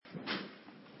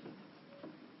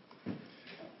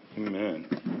Amen.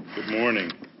 Good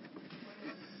morning.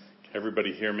 Can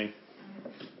everybody hear me?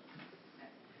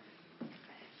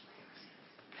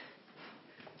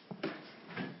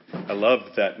 I love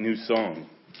that new song.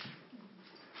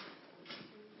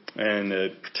 And a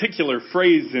particular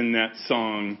phrase in that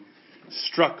song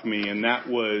struck me, and that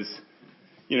was,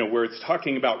 where it's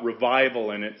talking about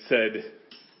revival, and it said,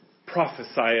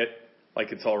 prophesy it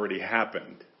like it's already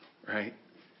happened, right?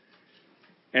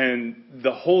 And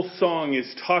the whole song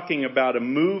is talking about a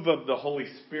move of the Holy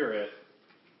Spirit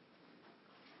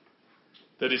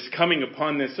that is coming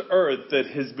upon this earth that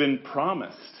has been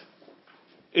promised.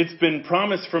 It's been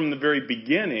promised from the very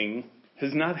beginning,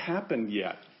 has not happened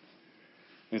yet.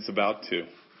 It's about to.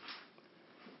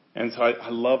 And so I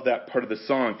love that part of the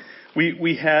song.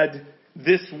 We had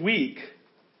this week,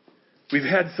 we've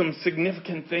had some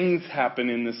significant things happen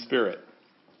in the Spirit.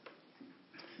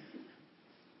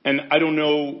 And I don't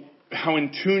know how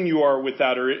in tune you are with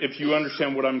that or if you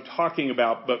understand what I'm talking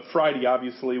about, but Friday,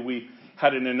 obviously, we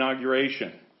had an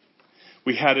inauguration.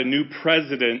 We had a new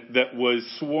president that was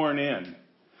sworn in.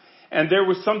 And there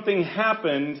was something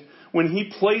happened when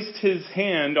he placed his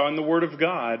hand on the Word of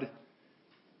God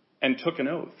and took an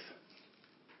oath.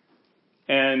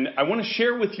 And I want to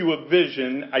share with you a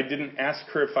vision. I didn't ask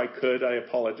her if I could. I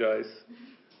apologize.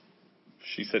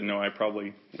 She said no, I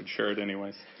probably would share it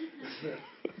anyways.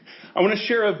 I want to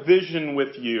share a vision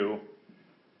with you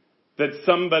that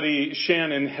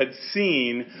Shannon, had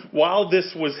seen while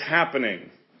this was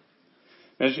happening.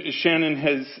 As Shannon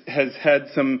has had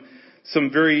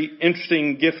some very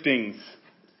interesting giftings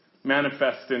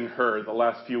manifest in her the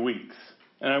last few weeks.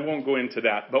 And I won't go into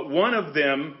that. But one of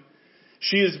them,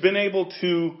 she has been able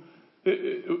to,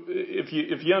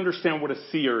 if you understand what a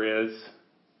seer is,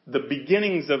 the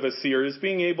beginnings of a seer is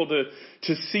being able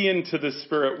to see into the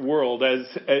spirit world as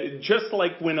just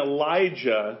like when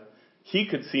Elijah, he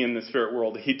could see in the spirit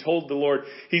world. He told the Lord,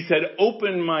 he said,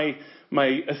 open my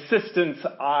assistant's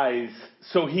eyes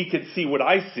so he could see what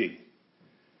I see.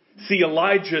 See,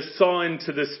 Elijah saw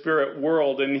into the spirit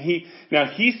world, and he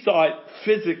saw it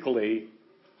physically,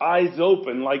 eyes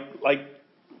open, like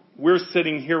we're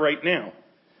sitting here right now.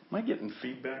 Am I getting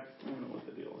feedback? I don't know what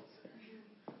the deal is.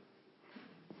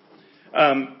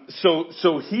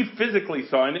 So he physically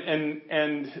saw,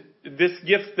 and this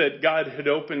gift that God had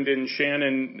opened in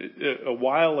Shannon a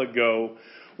while ago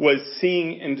was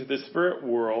seeing into the spirit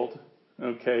world,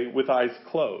 okay, with eyes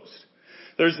closed.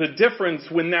 There's a difference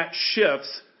when that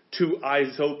shifts to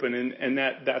eyes open, and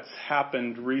that's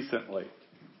happened recently.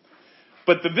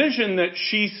 But the vision that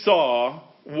she saw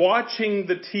watching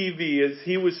the TV as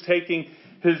he was taking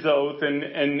his oath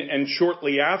and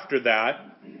shortly after that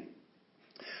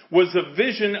was a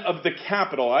vision of the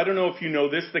Capitol. I don't know if you know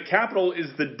this. The Capitol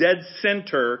is the dead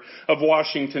center of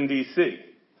Washington, D.C.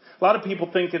 A lot of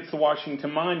people think it's the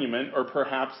Washington Monument or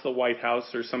perhaps the White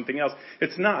House or something else.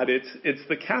 It's not. It's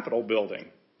the Capitol building.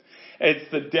 It's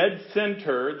the dead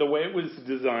center, the way it was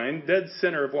designed, dead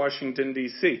center of Washington,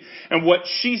 D.C. And what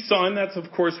she saw, and that's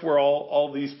of course where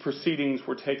all these proceedings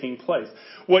were taking place.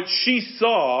 What she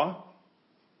saw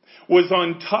was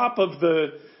on top of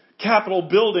the Capitol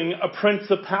building a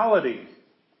principality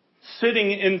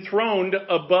sitting enthroned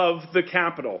above the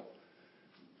Capitol,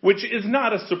 which is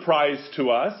not a surprise to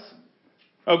us.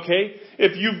 Okay?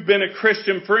 If you've been a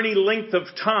Christian for any length of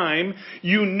time,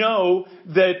 you know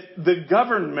that the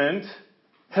government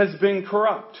has been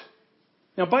corrupt.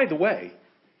 Now, by the way,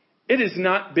 it has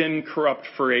not been corrupt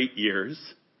for 8 years.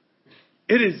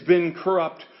 It has been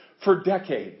corrupt for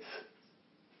decades.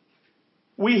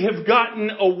 We have gotten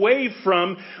away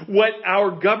from what our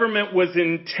government was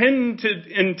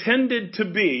intended to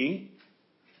be,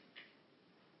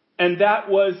 and that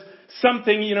was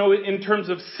something, in terms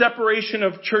of separation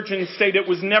of church and state. It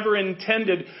was never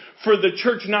intended for the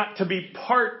church not to be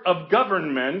part of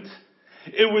government.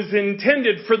 It was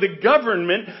intended for the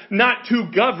government not to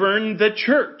govern the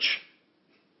church.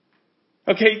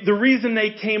 Okay, the reason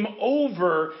they came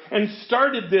over and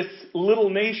started this little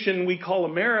nation we call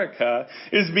America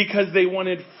is because they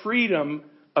wanted freedom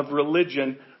of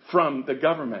religion from the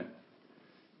government.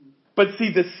 But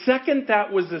see, the second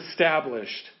that was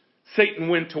established, Satan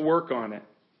went to work on it.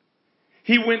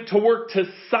 He went to work to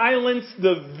silence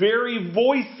the very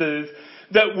voices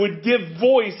that would give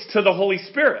voice to the Holy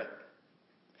Spirit.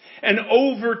 And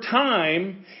over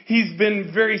time, he's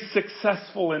been very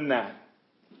successful in that.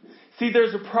 See,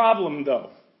 there's a problem though.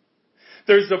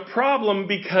 There's a problem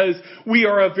because we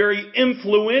are a very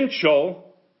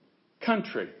influential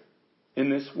country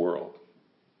in this world.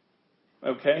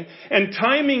 Okay? And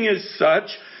timing is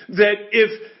such that if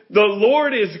the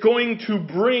Lord is going to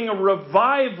bring a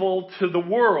revival to the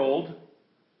world,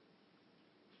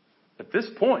 At this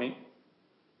point,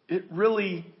 it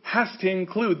really has to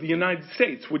include the United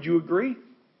States. Would you agree?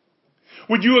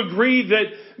 Would you agree that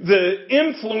the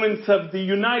influence of the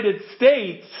United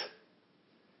States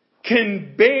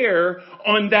can bear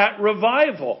on that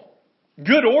revival,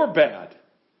 good or bad?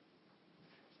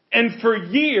 And for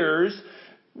years,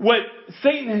 what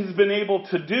Satan has been able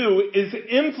to do is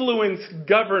influence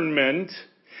government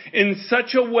in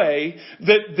such a way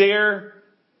that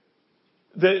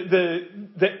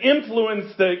the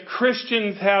influence that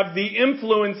Christians have, the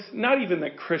influence, not even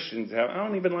that Christians have, I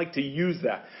don't even like to use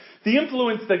that. The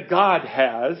influence that God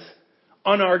has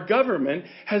on our government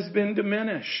has been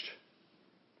diminished.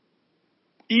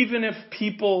 Even if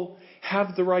people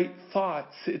have the right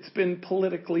thoughts, it's been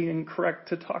politically incorrect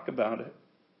to talk about it.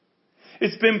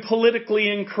 It's been politically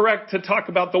incorrect to talk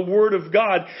about the Word of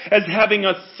God as having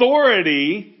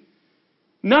authority,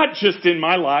 not just in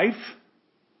my life,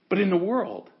 but in the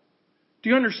world. Do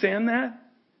you understand that?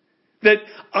 That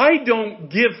I don't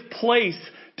give place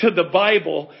to the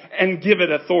Bible and give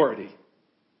it authority.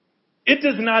 It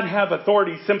does not have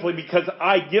authority simply because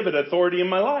I give it authority in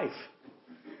my life.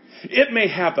 It may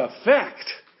have effect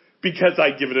because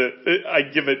I give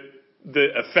it the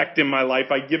effect in my life.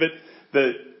 I give it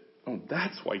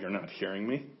that's why you're not hearing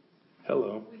me.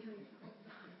 Hello.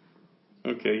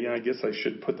 Okay, yeah, I guess I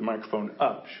should put the microphone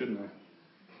up, shouldn't I?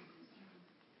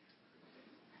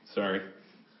 Sorry.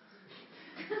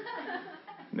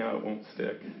 No, it won't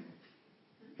stick.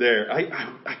 There.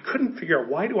 I couldn't figure out,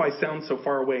 why do I sound so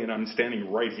far away and I'm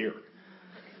standing right here?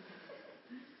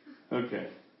 Okay.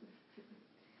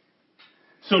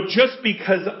 So just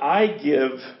because I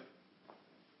give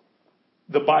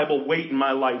the Bible weight in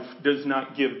my life does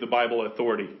not give the Bible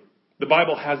authority. The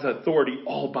Bible has authority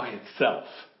all by itself.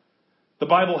 The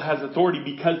Bible has authority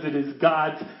because it is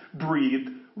God's breathed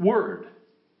word.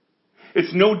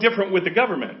 It's no different with the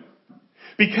government.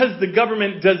 Because the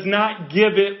government does not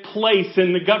give it place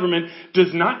in the government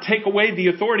does not take away the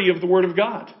authority of the Word of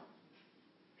God.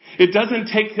 It doesn't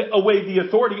take away the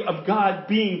authority of God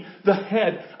being the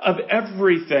head of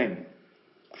everything.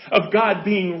 Of God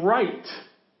being right.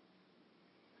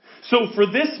 So for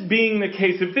this being the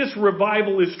case, if this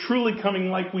revival is truly coming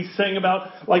like we sang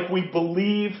about, like we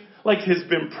believe, like has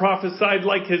been prophesied,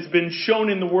 like has been shown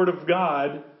in the Word of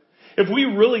God, if we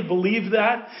really believe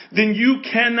that, then you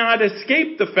cannot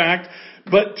escape the fact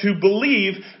but to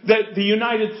believe that the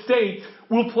United States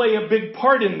will play a big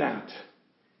part in that.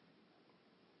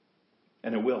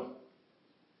 And it will.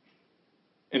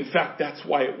 In fact, that's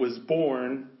why it was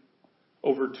born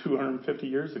over 250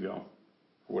 years ago,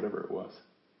 or whatever it was.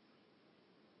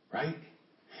 Right?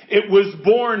 It was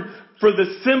born for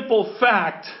the simple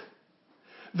fact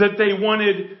that they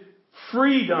wanted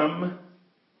freedom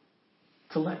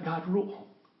to let God rule.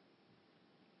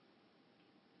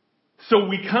 So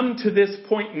we come to this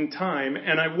point in time,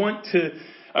 and I want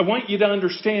you to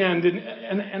understand,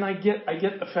 and I get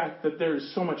the fact that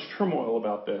there's so much turmoil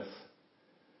about this.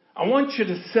 I want you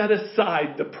to set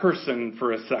aside the person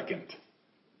for a second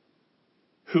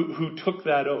who took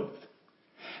that oath.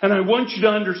 And I want you to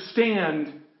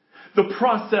understand the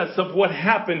process of what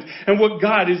happened and what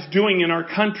God is doing in our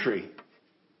country.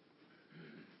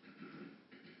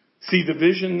 See, the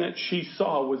vision that she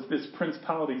saw was this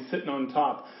principality sitting on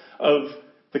top of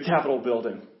the Capitol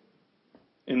building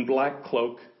in black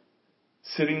cloak,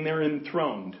 sitting there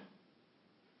enthroned,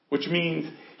 which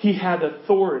means he had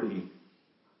authority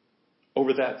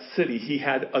over that city. He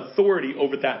had authority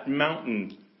over that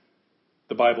mountain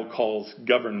the Bible calls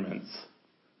governments.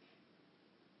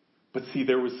 But see,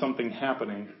 there was something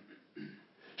happening.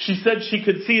 She said she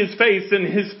could see his face, and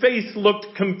his face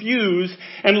looked confused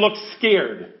and looked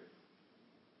scared.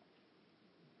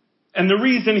 And the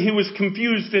reason he was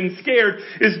confused and scared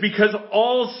is because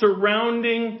all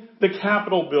surrounding the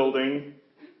Capitol building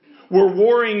were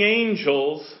warring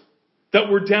angels that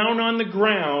were down on the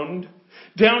ground,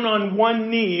 down on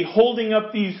one knee, holding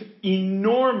up these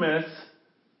enormous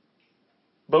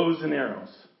bows and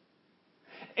arrows,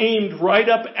 aimed right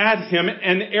up at him,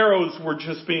 and arrows were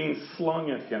just being slung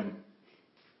at him.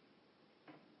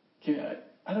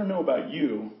 I don't know about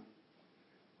you,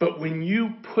 but when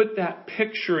you put that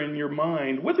picture in your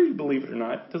mind, whether you believe it or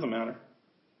not, it doesn't matter.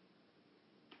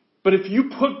 But if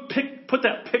you put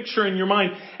that picture in your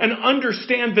mind and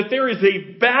understand that there is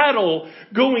a battle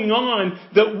going on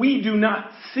that we do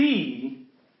not see,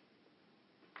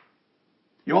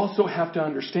 you also have to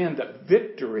understand that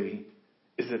victory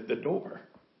is at the door.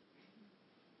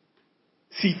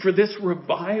 See, for this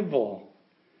revival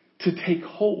to take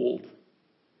hold,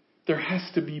 there has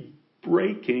to be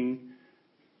breaking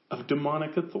of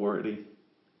demonic authority.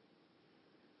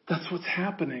 That's what's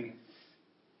happening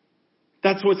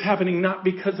That's what's happening, not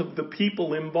because of the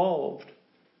people involved.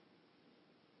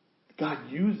 God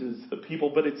uses the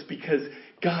people, but it's because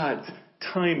God's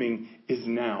timing is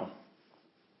now.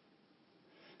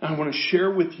 I want to share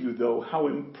with you, though, how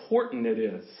important it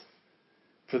is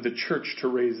for the church to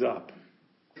raise up.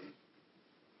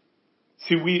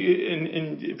 See,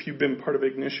 and if you've been part of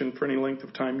Ignition for any length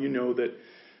of time, you know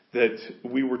that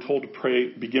we were told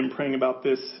to begin praying about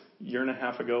this a year and a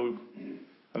half ago.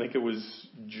 I think it was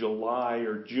June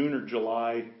or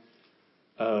July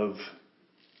of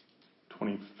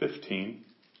 2015.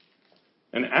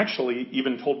 And actually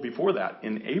even told before that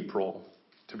in April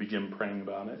to begin praying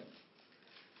about it.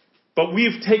 But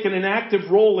we've taken an active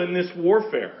role in this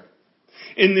warfare,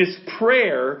 in this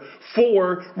prayer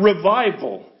for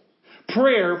revival,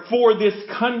 prayer for this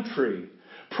country,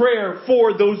 prayer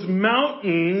for those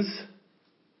mountains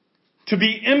to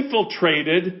be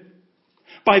infiltrated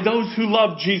by those who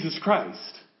love Jesus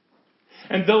Christ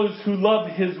and those who love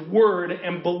His Word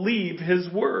and believe His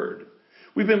Word.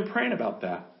 We've been praying about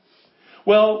that.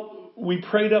 Well, we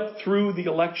prayed up through the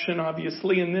election,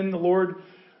 obviously, and then the Lord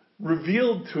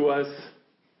revealed to us,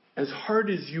 as hard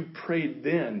as you prayed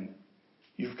then,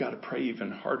 you've got to pray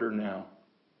even harder now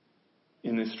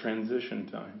in this transition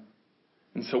time.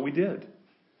 And so we did.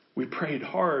 We prayed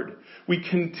hard. We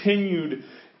continued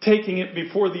taking it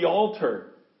before the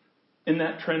altar in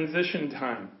that transition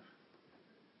time.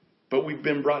 But we've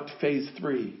been brought to phase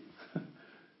 3.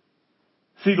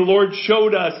 See, the Lord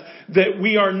showed us that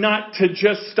we are not to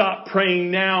just stop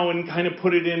praying now and kind of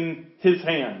put it in His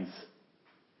hands.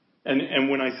 And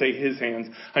when I say His hands,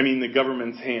 I mean the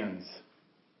government's hands.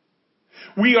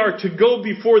 We are to go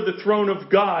before the throne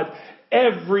of God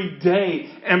every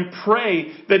day and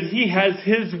pray that He has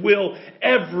His will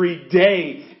every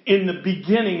day in the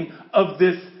beginning of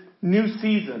this new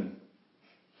season.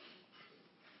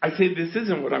 I say this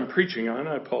isn't what I'm preaching on.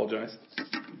 I apologize.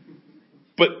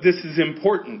 But this is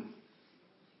important.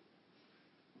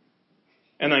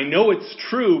 And I know it's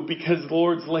true because the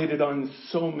Lord's laid it on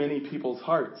so many people's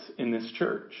hearts in this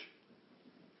church.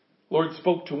 Lord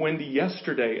spoke to Wendy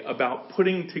yesterday about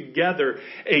putting together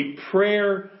a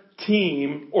prayer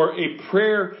team or a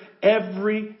prayer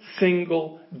every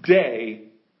single day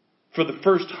for the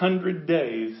first 100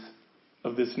 days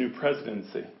of this new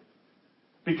presidency.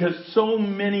 Because so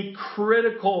many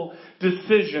critical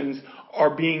decisions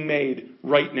are being made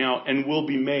right now and will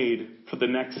be made for the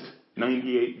next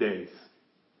 98 days.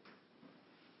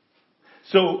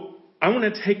 So I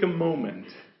want to take a moment.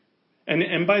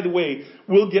 And by the way,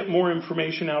 we'll get more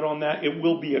information out on that. It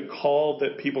will be a call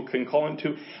that people can call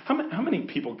into. How many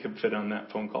people can fit on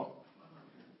that phone call?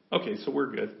 Okay, so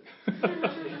we're good.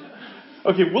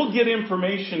 Okay, we'll get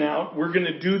information out. We're going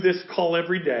to do this call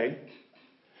every day.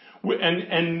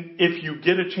 And if you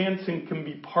get a chance and can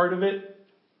be part of it,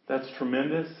 that's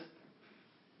tremendous.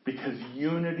 Because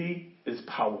unity is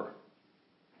power.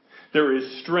 There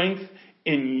is strength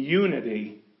in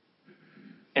unity,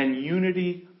 and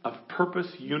unity of purpose,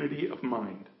 unity of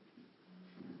mind.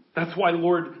 That's why the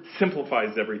Lord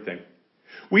simplifies everything.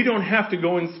 We don't have to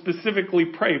go and specifically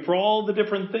pray for all the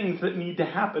different things that need to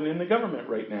happen in the government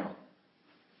right now.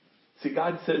 See,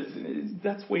 God says,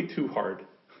 that's way too hard.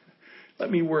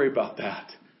 Let me worry about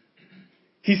that.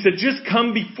 He said, just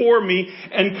come before me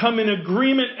and come in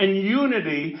agreement and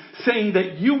unity, saying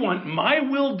that you want my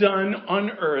will done on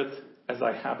earth as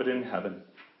I have it in heaven.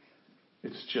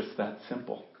 It's just that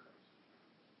simple.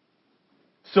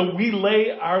 So we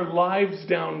lay our lives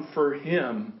down for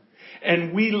Him,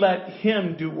 and we let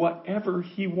Him do whatever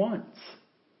He wants.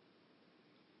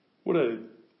 What an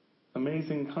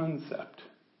amazing concept.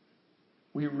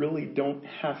 We really don't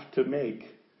have to make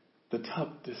the tough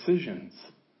decisions.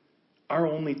 Our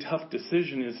only tough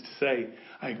decision is to say,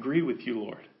 I agree with you,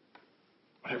 Lord.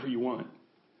 Whatever you want.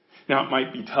 Now, it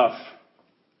might be tough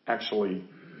actually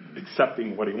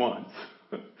accepting what He wants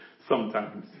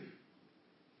sometimes.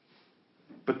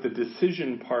 But the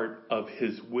decision part of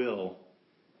His will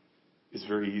is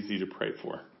very easy to pray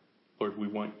for. Lord, we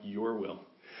want your will.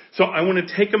 So I want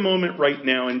to take a moment right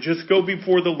now and just go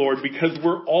before the Lord, because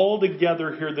we're all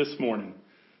together here this morning.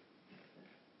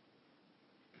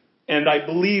 And I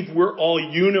believe we're all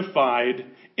unified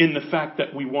in the fact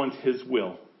that we want His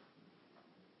will.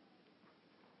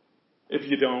 If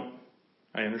you don't,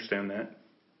 I understand that.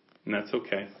 And that's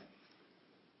okay.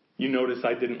 You notice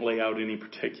I didn't lay out any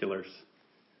particulars.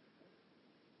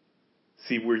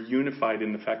 See, we're unified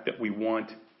in the fact that we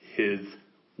want His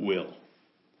will.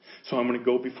 So I'm going to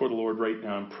go before the Lord right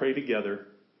now and pray together,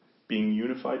 being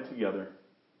unified together,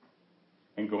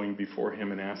 and going before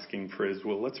Him and asking for His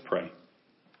will. Let's pray.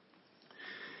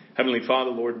 Heavenly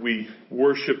Father, Lord, we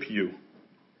worship you.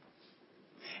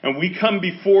 And we come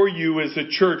before you as a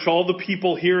church, all the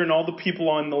people here and all the people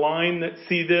on the line that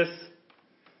see this,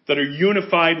 that are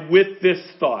unified with this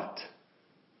thought,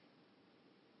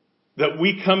 that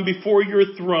we come before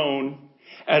your throne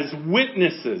as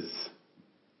witnesses,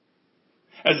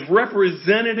 as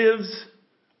representatives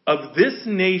of this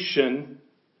nation,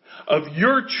 of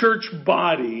your church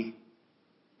body.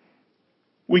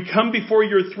 We come before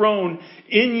your throne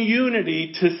in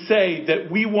unity to say that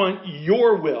we want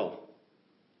your will.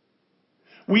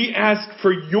 We ask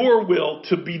for your will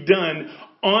to be done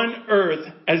on earth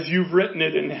as you've written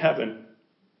it in heaven.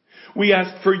 We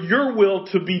ask for your will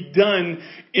to be done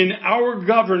in our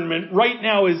government right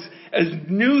now as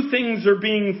new things are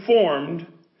being formed,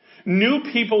 new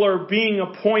people are being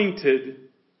appointed,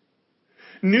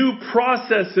 new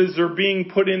processes are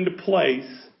being put into place.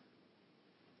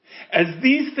 As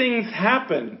these things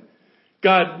happen,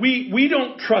 God, we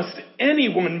don't trust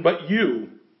anyone but you.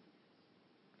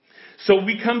 So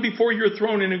we come before your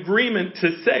throne in agreement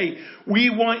to say, we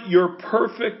want your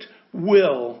perfect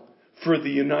will for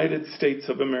the United States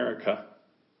of America.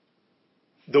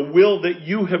 The will that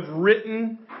you have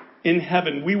written in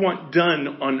heaven, we want done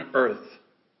on earth.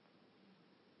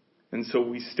 And so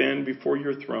we stand before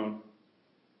your throne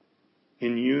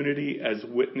in unity as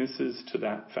witnesses to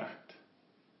that fact.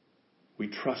 We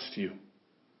trust you.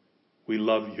 We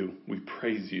love you. We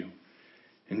praise you.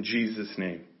 In Jesus'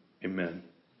 name, amen.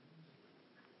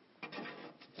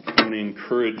 I want to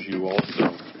encourage you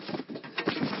also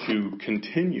to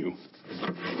continue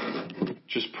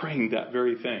just praying that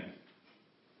very thing.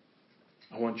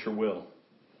 I want your will.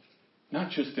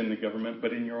 Not just in the government,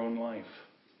 but in your own life.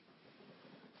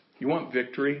 You want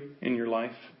victory in your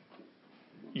life?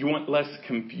 You want less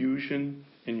confusion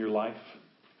in your life?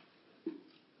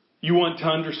 You want to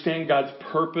understand God's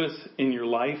purpose in your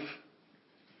life?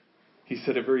 He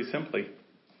said it very simply.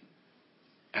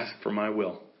 Ask for my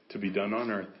will to be done on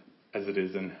earth as it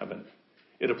is in heaven.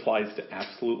 It applies to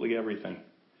absolutely everything.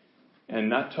 And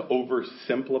not to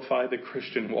oversimplify the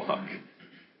Christian walk,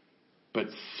 but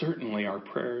certainly our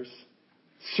prayers,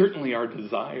 certainly our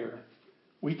desire,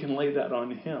 we can lay that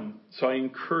on Him. So I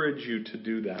encourage you to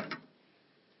do that.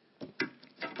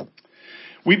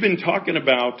 We've been talking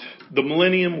about the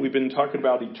millennium. We've been talking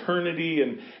about eternity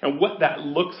and what that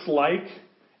looks like.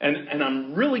 And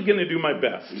I'm really going to do my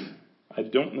best. I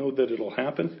don't know that it'll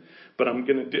happen, but I'm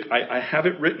going to do, I have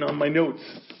it written on my notes.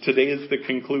 Today is the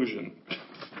conclusion.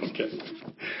 Okay.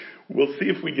 We'll see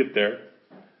if we get there.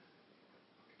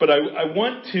 But I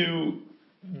want to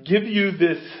give you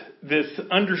this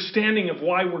understanding of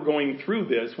why we're going through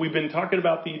this. We've been talking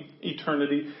about the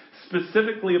eternity,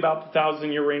 specifically about the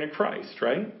 1,000-year reign of Christ,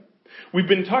 right? We've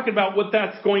been talking about what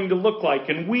that's going to look like.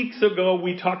 And weeks ago,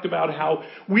 we talked about how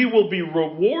we will be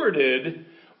rewarded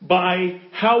by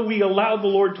how we allow the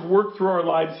Lord to work through our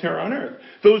lives here on earth.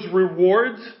 Those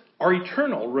rewards are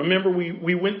eternal. Remember,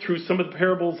 we went through some of the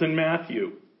parables in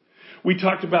Matthew. We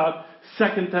talked about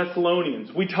 2 Thessalonians.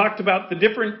 We talked about the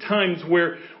different times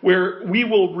where we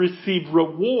will receive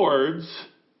rewards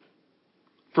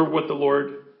for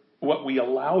what we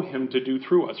allow Him to do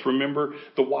through us. Remember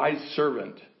the wise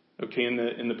servant, okay, in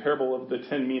the parable of the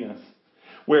 10 minas,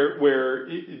 where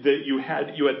you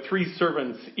had 3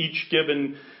 servants, each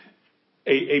given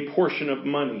a portion of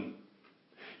money.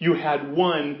 You had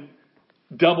one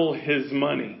double his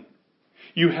money.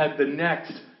 You had the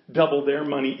next double their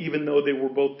money, even though they were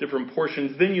both different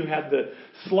portions. Then you had the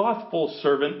slothful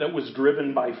servant that was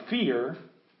driven by fear,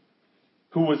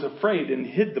 who was afraid and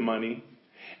hid the money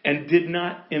and did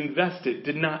not invest it,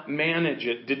 did not manage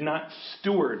it, did not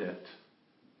steward it.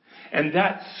 And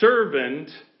that servant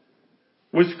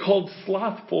was called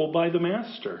slothful by the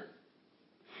master.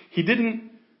 He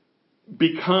didn't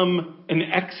become an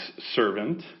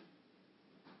ex-servant.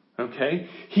 Okay?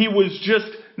 He was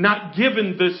just not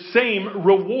given the same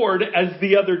reward as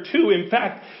the other two. In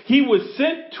fact, he was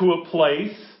sent to a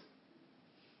place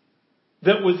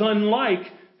that was unlike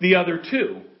the other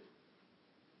two.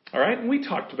 All right? And we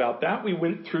talked about that. We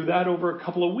went through that over a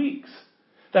couple of weeks.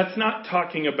 That's not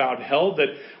talking about hell.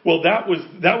 That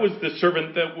was the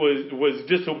servant that was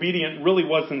disobedient, really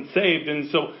wasn't saved,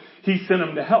 and so he sent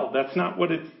him to hell. That's not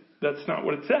what it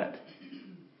said.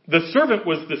 The servant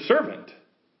was the servant.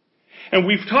 And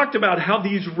we've talked about how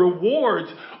these rewards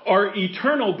are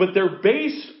eternal, but they're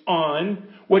based on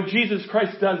what Jesus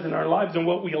Christ does in our lives and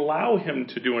what we allow Him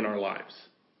to do in our lives.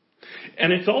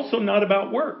 And it's also not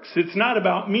about works. It's not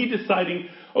about me deciding,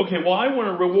 okay, well, I want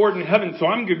a reward in heaven, so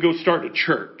I'm going to go start a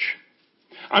church.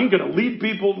 I'm going to lead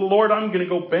people to the Lord. I'm going to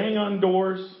go bang on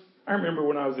doors. I remember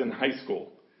when I was in high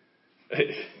school.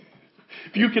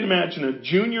 If you can imagine a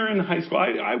junior in high school,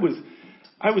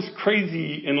 I was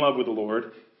crazy in love with the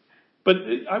Lord, but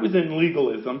I was in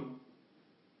legalism,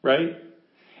 right?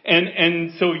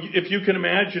 And so if you can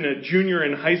imagine a junior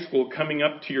in high school coming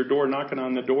up to your door, knocking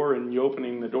on the door, and you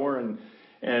opening the door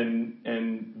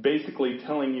and basically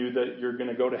telling you that you're going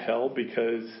to go to hell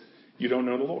because you don't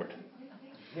know the Lord.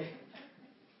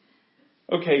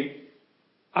 Okay,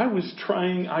 I was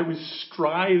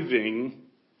striving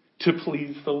to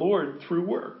please the Lord through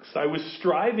works. I was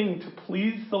striving to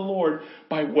please the Lord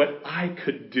by what I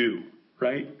could do,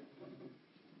 right?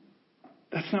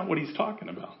 That's not what he's talking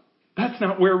about. That's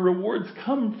not where rewards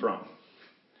come from.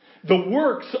 The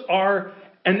works are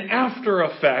an after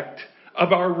effect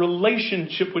of our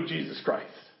relationship with Jesus Christ.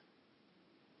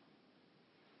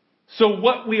 So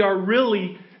what we are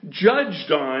really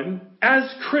judged on as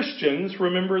Christians,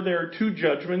 remember there are two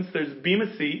judgments. There's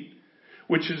Bema Seat,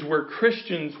 which is where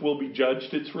Christians will be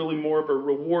judged. It's really more of a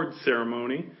reward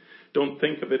ceremony. Don't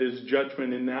think of it as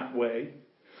judgment in that way.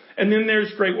 And then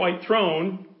there's Great White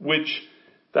Throne, which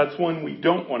that's one we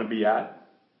don't want to be at.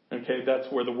 Okay,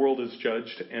 that's where the world is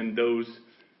judged, and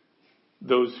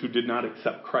those who did not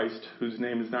accept Christ, whose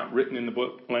name is not written in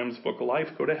the Lamb's Book of Life,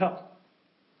 go to hell.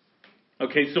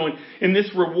 Okay, so in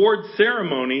this reward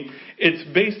ceremony, it's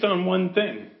based on one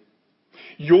thing.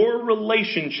 Your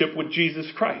relationship with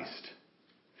Jesus Christ.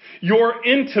 Your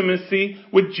intimacy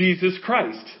with Jesus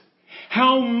Christ.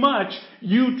 How much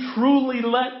you truly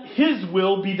let His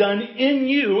will be done in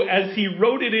you as He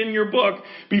wrote it in your book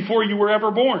before you were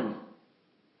ever born.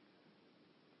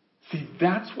 See,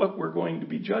 that's what we're going to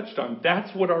be judged on.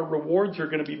 That's what our rewards are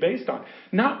going to be based on.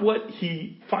 Not what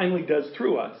He finally does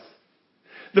through us.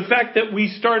 The fact that we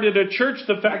started a church,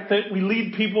 the fact that we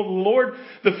lead people to the Lord,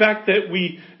 the fact that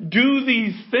we do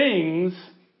these things,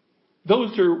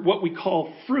 those are what we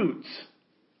call fruits.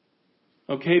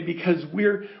 Okay, because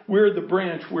we're the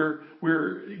branch,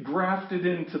 we're grafted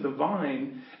into the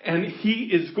vine, and He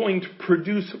is going to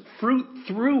produce fruit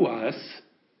through us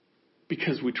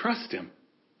because we trust Him.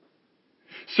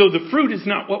 So the fruit is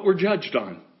not what we're judged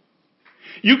on.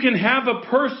 You can have a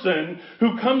person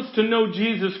who comes to know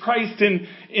Jesus Christ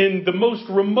in the most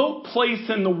remote place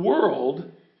in the world,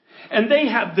 and they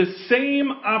have the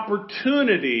same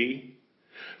opportunity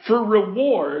for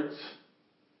rewards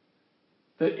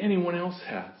that anyone else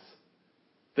has,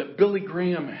 that Billy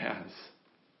Graham has.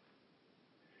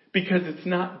 Because it's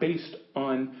not based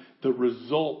on the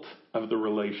result of the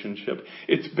relationship.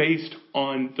 It's based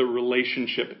on the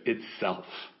relationship itself.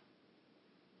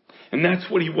 And that's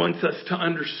what He wants us to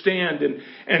understand.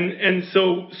 And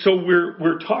so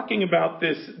we're talking about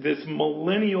this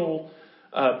millennial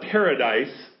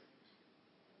paradise.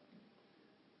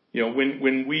 You know,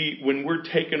 when we're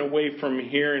taken away from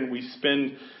here and we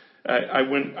spend, I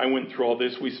went through all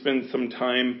this. We spend some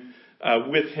time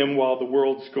with Him while the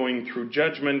world's going through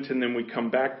judgment, and then we come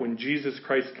back when Jesus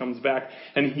Christ comes back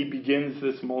and He begins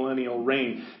this millennial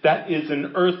reign. That is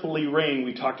an earthly reign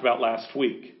we talked about last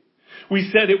week. We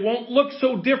said it won't look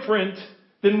so different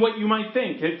than what you might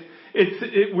think.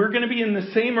 We're going to be in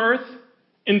the same earth.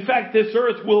 In fact, this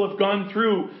earth will have gone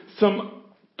through some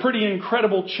pretty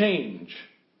incredible change.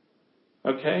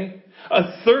 Okay?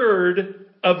 A third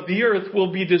of the earth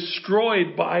will be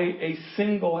destroyed by a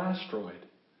single asteroid.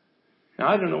 Now,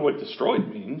 I don't know what destroyed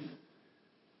means.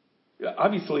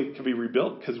 Obviously, it can be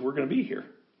rebuilt because we're going to be here.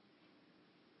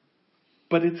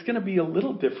 But it's going to be a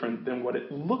little different than what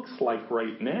it looks like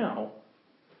right now.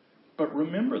 But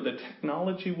remember, the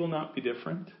technology will not be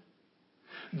different.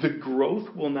 The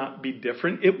growth will not be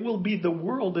different. It will be the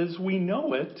world as we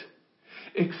know it,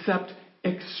 except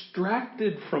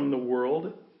extracted from the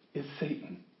world is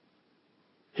Satan.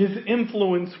 His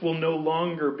influence will no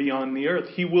longer be on the earth.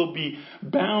 He will be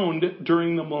bound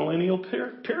during the millennial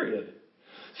period.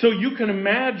 So you can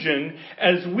imagine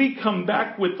as we come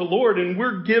back with the Lord and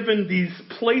we're given these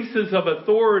places of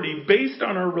authority based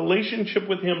on our relationship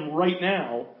with Him right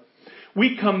now,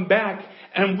 we come back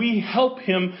and we help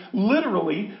Him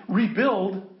literally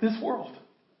rebuild this world.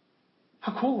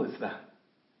 How cool is that?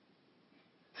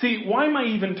 See, why am I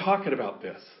even talking about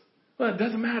this? Well, it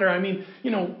doesn't matter. I mean,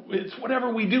 it's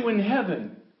whatever we do in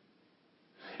heaven.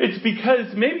 It's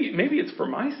because maybe it's for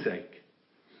my sake.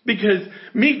 Because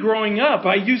me growing up,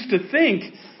 I used to think,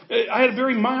 I had a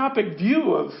very myopic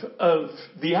view of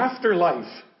the afterlife.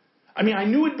 I mean, I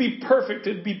knew it'd be perfect.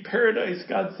 It'd be paradise.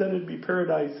 God said it'd be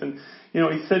paradise. And,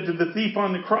 He said to the thief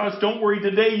on the cross, don't worry,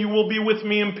 today you will be with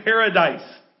me in paradise.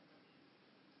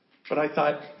 But I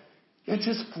thought,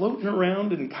 just floating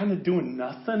around and kind of doing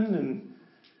nothing. And,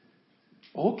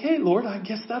 okay, Lord, I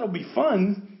guess that'll be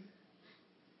fun.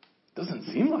 Doesn't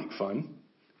seem like fun.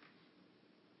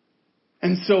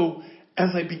 And so,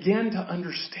 as I began to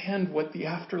understand what the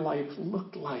afterlife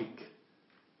looked like,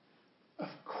 of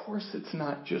course it's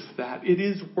not just that. It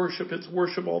is worship. It's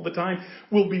worship all the time.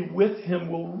 We'll be with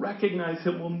him. We'll recognize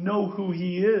him. We'll know who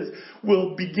he is.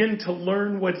 We'll begin to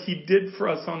learn what he did for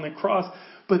us on the cross.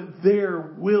 But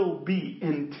there will be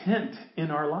intent in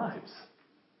our lives.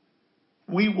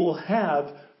 We will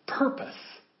have purpose.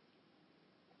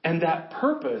 And that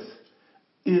purpose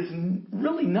is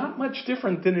really not much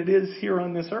different than it is here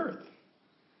on this earth.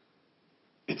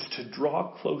 It's to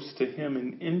draw close to him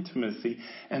in intimacy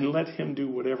and let him do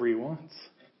whatever he wants.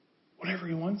 Whatever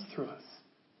he wants through us.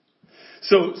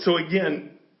 So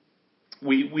again,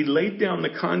 we laid down the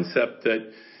concept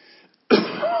that,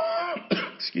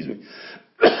 excuse me,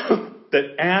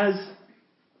 that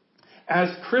as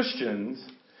Christians,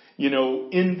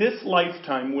 in this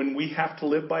lifetime when we have to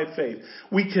live by faith,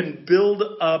 we can build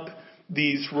up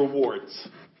these rewards.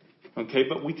 Okay,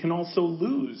 but we can also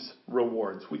lose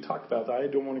rewards. We talked about that. I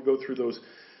don't want to go through those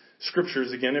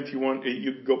scriptures again. If you want,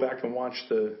 you can go back and watch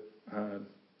the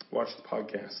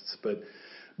podcasts.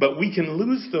 But we can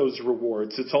lose those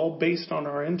rewards. It's all based on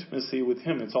our intimacy with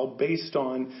him. It's all based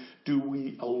on, do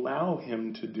we allow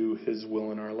him to do his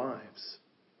will in our lives?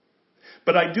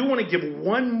 But I do want to give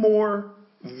one more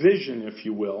vision, if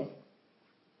you will,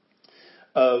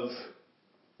 of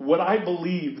what I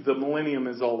believe the millennium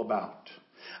is all about.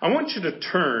 I want you to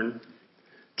turn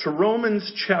to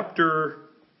Romans chapter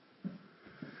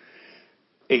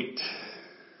 8.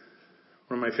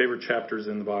 One of my favorite chapters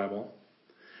in the Bible.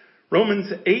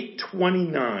 Romans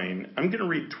 8:29. I'm going to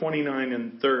read 29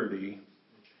 and 30.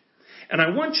 And I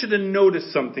want you to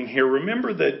notice something here.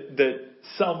 Remember that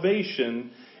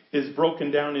salvation is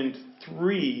broken down into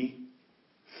 3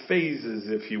 phases,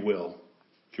 if you will.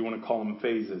 If you want to call them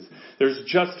phases. There's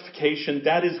justification.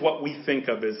 That is what we think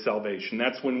of as salvation.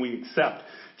 That's when we accept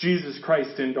Jesus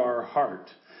Christ into our heart.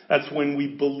 That's when we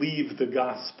believe the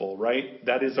gospel, right?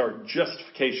 That is our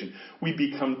justification. We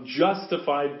become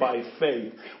justified by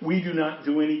faith. We do not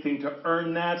do anything to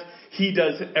earn that. He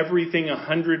does everything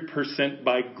 100%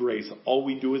 by grace. All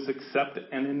we do is accept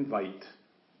and invite.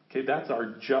 Okay, that's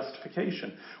our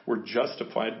justification. We're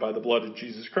justified by the blood of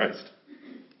Jesus Christ.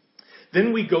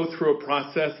 Then we go through a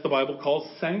process the Bible calls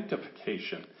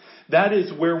sanctification. That is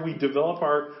where we develop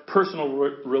our personal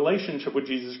relationship with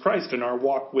Jesus Christ and our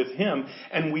walk with him.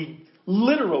 And we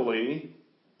literally,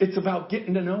 it's about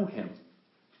getting to know him.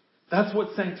 That's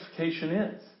what sanctification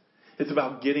is. It's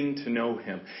about getting to know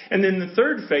him. And then the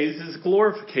third phase is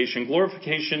glorification.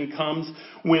 Glorification comes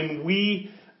when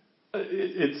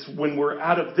when we're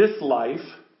out of this life.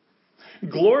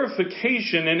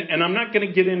 Glorification, and I'm not going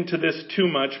to get into this too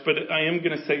much, but I am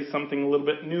going to say something a little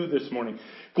bit new this morning.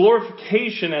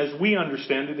 Glorification, as we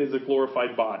understand it, is a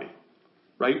glorified body,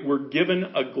 right? We're given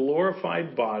a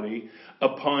glorified body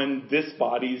upon this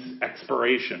body's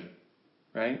expiration,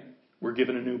 right? We're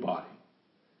given a new body.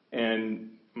 And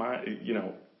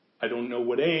I don't know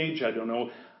what age,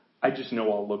 I just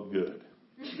know I'll look good.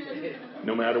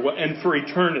 No matter what. And for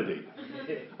eternity.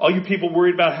 All you people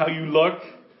worried about how you look,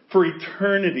 for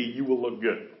eternity, you will look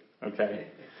good. Okay?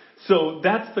 So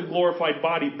that's the glorified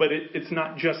body, but it's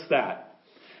not just that.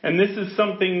 And this is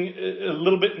something a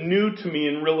little bit new to me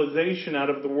in realization out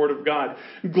of the Word of God.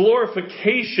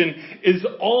 Glorification is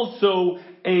also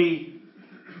a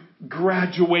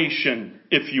graduation,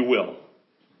 if you will.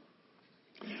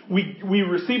 We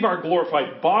receive our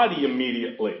glorified body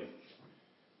immediately.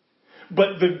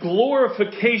 But the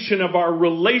glorification of our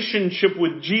relationship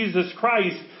with Jesus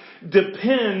Christ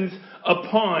depends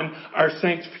upon our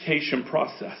sanctification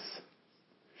process.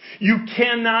 You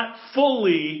cannot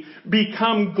fully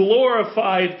become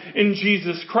glorified in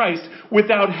Jesus Christ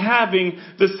without having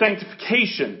the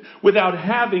sanctification, without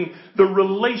having the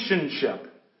relationship.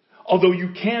 Although you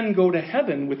can go to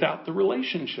heaven without the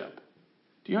relationship.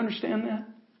 Do you understand that?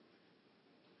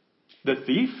 The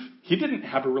thief, he didn't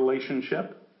have a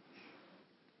relationship.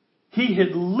 He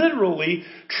had literally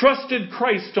trusted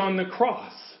Christ on the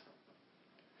cross.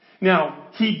 Now,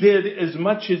 he did as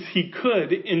much as he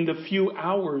could in the few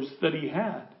hours that he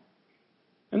had.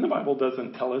 And the Bible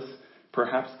doesn't tell us.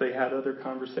 Perhaps they had other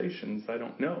conversations. I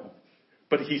don't know.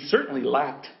 But he certainly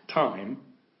lacked time.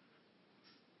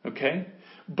 Okay?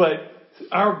 But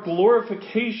our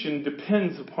glorification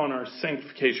depends upon our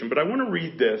sanctification. But I want to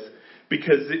read this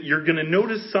because you're going to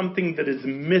notice something that is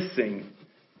missing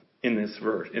in this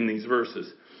verse, in these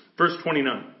verses. Verse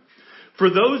 29. For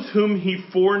those whom he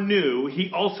foreknew,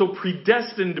 he also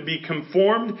predestined to be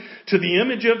conformed to the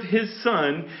image of his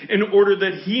Son, in order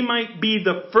that he might be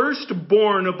the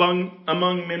firstborn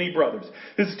among many brothers.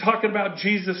 This is talking about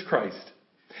Jesus Christ.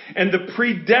 And the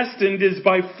predestined is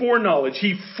by foreknowledge.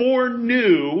 He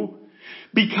foreknew,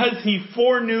 because he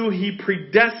foreknew, he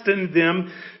predestined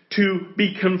them to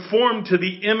be conformed to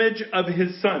the image of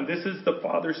his Son. This is the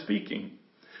Father speaking.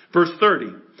 Verse 30.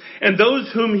 And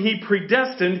those whom he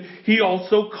predestined, he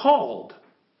also called.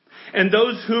 And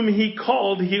those whom he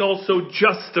called, he also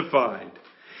justified.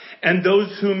 And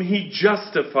those whom he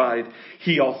justified,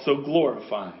 he also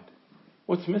glorified.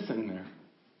 What's missing there?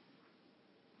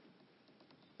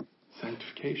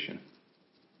 Sanctification.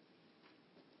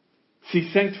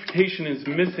 See, sanctification is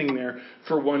missing there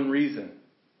for one reason.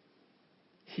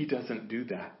 He doesn't do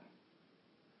that.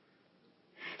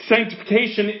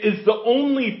 Sanctification is the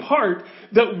only part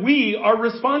that we are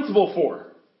responsible for.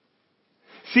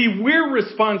 See, we're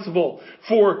responsible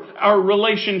for our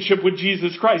relationship with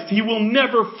Jesus Christ. He will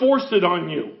never force it on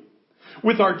you.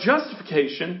 With our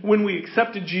justification, when we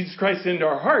accepted Jesus Christ into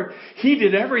our heart, He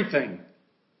did everything.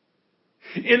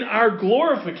 In our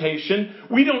glorification,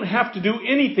 we don't have to do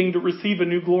anything to receive a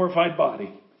new glorified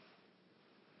body.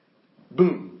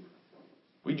 Boom.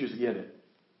 We just get it.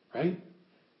 Right?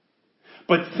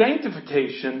 But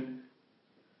sanctification,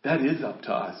 that is up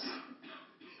to us.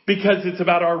 Because it's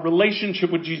about our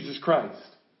relationship with Jesus Christ.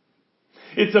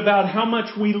 It's about how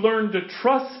much we learn to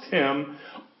trust Him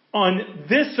on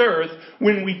this earth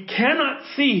when we cannot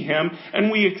see Him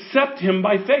and we accept Him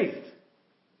by faith.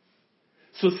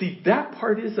 So see, that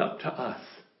part is up to us.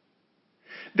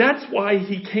 That's why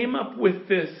He came up with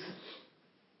this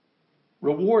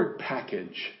reward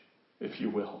package, if you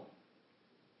will.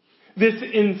 This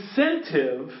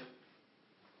incentive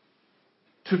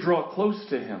to draw close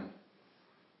to Him.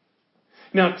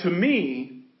 Now, to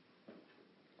me,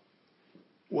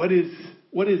 what is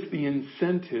the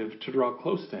incentive to draw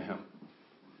close to Him?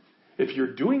 If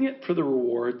you're doing it for the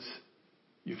rewards,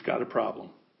 you've got a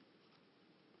problem.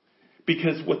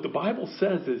 Because what the Bible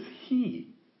says is He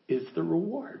is the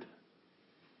reward.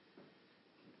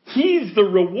 He's the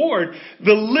reward,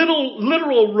 the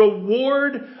literal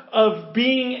reward of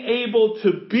being able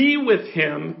to be with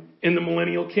Him in the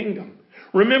millennial kingdom.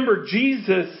 Remember,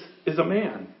 Jesus is a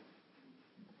man.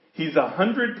 He's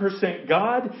 100%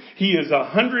 God. He is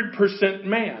 100%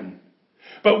 man.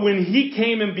 But when He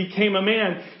came and became a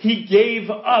man, He gave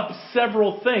up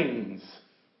several things.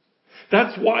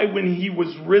 That's why when He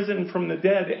was risen from the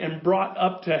dead and brought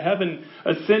up to heaven,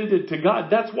 ascended to God,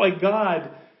 that's why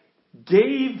God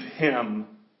gave Him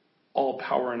all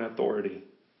power and authority.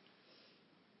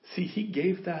 See, He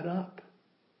gave that up.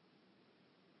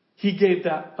 He gave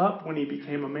that up when He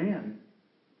became a man.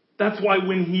 That's why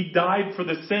when He died for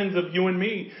the sins of you and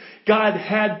me, God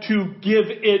had to give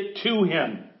it to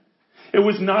Him. It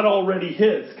was not already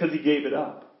His because He gave it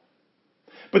up.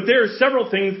 But there are several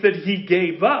things that He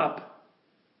gave up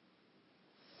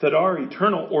that are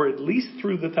eternal, or at least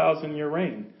through the 1,000-year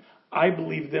reign. I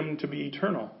believe them to be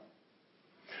eternal.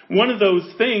 One of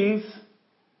those things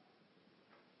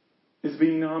is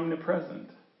being omnipresent.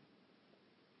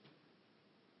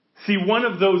 See, one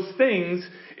of those things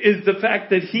is the fact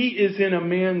that He is in a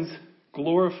man's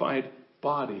glorified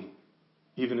body,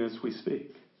 even as we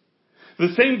speak.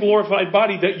 The same glorified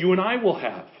body that you and I will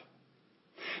have.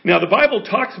 Now, the Bible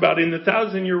talks about in the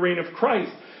 1,000-year reign of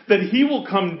Christ that He will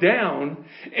come down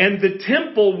and the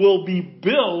temple will be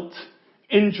built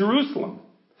in Jerusalem.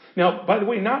 Now, by the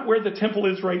way, not where the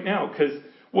temple is right now, because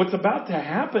what's about to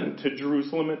happen to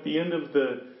Jerusalem at the end of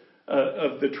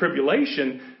the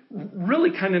tribulation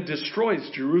really kind of destroys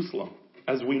Jerusalem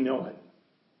as we know it.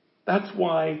 That's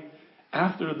why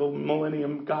after the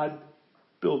millennium, God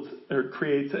builds or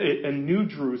creates a new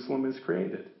Jerusalem is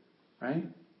created, right?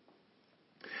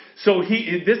 So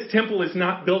this temple is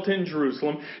not built in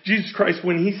Jerusalem. Jesus Christ,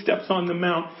 when He steps on the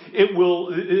mount,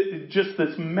 just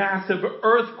this massive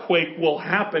earthquake will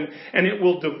happen, and it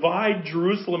will divide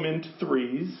Jerusalem into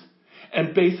threes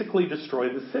and basically destroy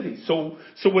the city. So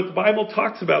what the Bible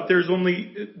talks about, there's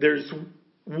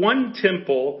one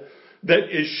temple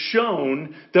that is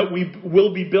shown that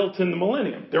will be built in the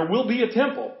millennium. There will be a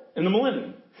temple in the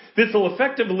millennium. This will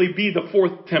effectively be the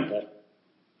fourth temple.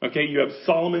 Okay, you have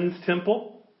Solomon's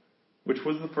temple, which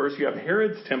was the first. You have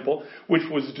Herod's temple, which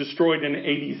was destroyed in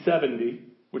AD 70,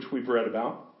 which we've read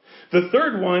about. The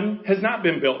third one has not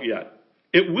been built yet.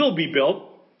 It will be built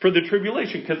for the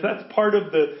tribulation, because that's part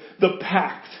of the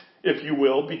pact, if you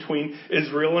will, between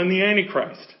Israel and the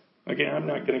Antichrist. Okay, I'm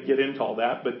not going to get into all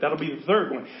that, but that'll be the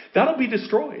third one. That'll be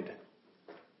destroyed.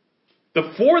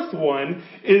 The fourth one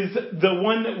is the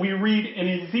one that we read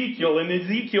in Ezekiel, and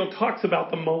Ezekiel talks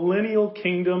about the millennial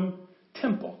kingdom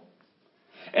temple.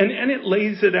 And it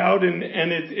lays it out, and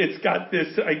it's got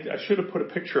this, I should have put a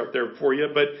picture up there for you,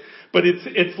 but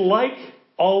it's like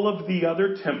all of the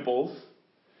other temples,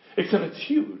 except it's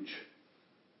huge.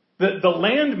 The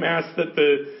landmass that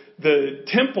the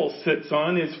temple sits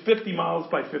on is 50 miles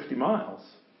by 50 miles.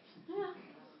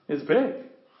 It's big,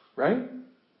 right?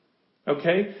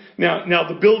 Okay? Now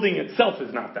the building itself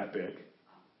is not that big.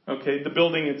 Okay? The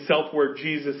building itself where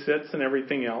Jesus sits and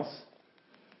everything else.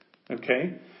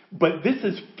 Okay? But this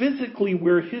is physically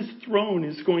where his throne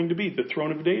is going to be, the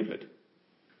throne of David.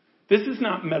 This is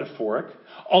not metaphoric,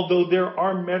 although there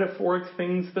are metaphoric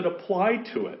things that apply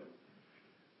to it,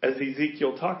 as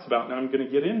Ezekiel talks about, and I'm going to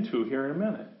get into here in a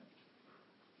minute.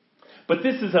 But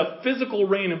this is a physical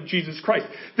reign of Jesus Christ.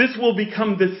 This will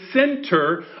become the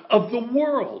center of the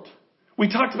world. We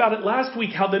talked about it last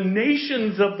week, how the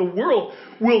nations of the world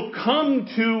will come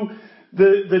to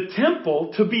the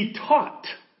temple to be taught.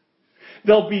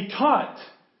 They'll be taught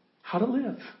how to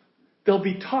live. They'll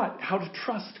be taught how to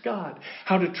trust God,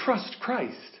 how to trust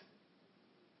Christ.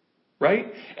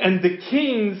 Right? And the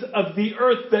kings of the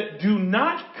earth that do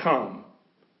not come,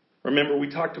 remember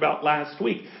we talked about last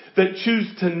week, that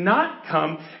choose to not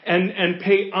come and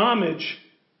pay homage,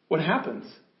 what happens?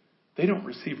 They don't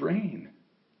receive rain.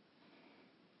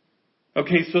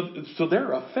 Okay, so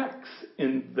there are effects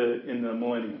in the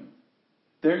millennium.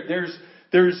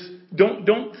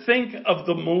 Don't think of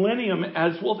the millennium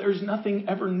as, well, there's nothing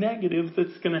ever negative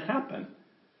that's going to happen.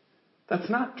 That's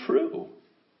not true.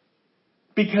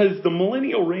 Because the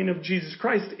millennial reign of Jesus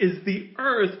Christ is the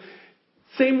earth,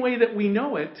 same way that we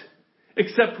know it,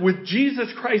 except with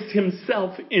Jesus Christ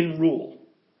himself in rule.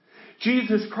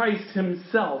 Jesus Christ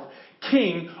himself,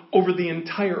 king over the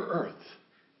entire earth.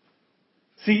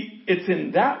 See, it's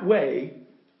in that way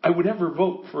I would ever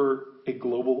vote for a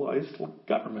globalized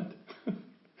government.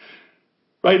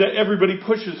 Right? Everybody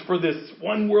pushes for this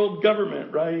one world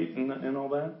government, right? And all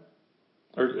that.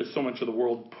 Or so much of the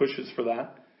world pushes for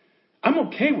that. I'm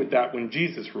okay with that when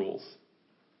Jesus rules.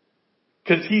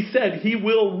 Because he said he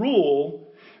will rule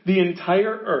the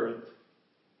entire earth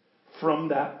from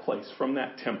that place, from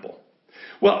that temple.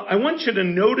 Well, I want you to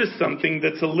notice something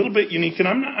that's a little bit unique, and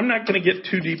I'm not going to get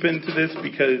too deep into this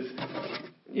because,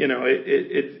 you know,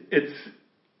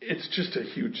 it's just a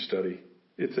huge study.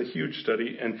 It's a huge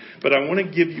study, but I want to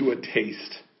give you a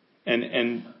taste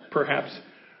and perhaps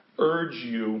urge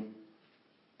you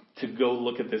to go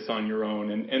look at this on your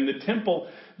own. And the temple,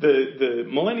 the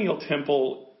millennial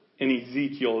temple in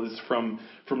Ezekiel is from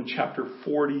chapter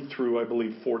 40 through, I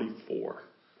believe, 44.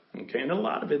 Okay, and a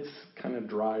lot of it's kind of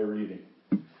dry reading.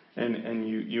 And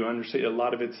you understand a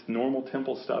lot of it's normal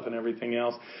temple stuff and everything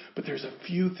else. But there's a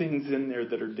few things in there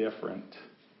that are different.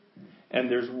 And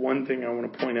there's one thing I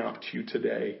want to point out to you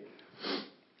today.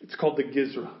 It's called the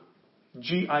Gizra.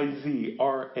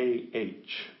 Gizrah.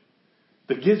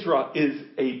 The Gizra is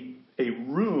a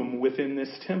room within this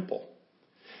temple.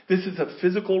 This is a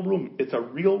physical room. It's a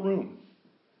real room.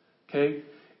 Okay?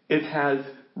 It has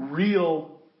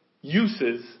real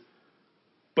uses,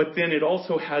 but then it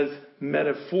also has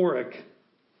metaphoric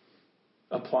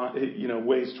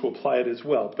ways to apply it as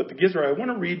well. But the Gizra, I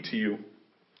want to read to you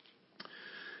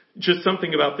just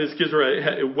something about this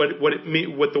Gizra,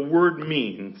 what the word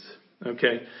means.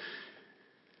 Okay?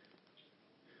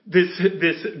 This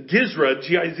Gizra,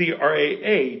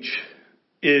 Gizrah,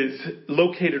 is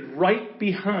located right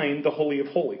behind the Holy of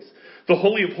Holies. The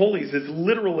Holy of Holies is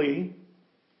literally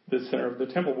the center of the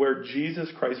temple where Jesus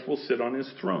Christ will sit on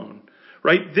his throne.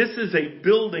 Right? This is a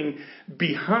building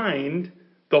behind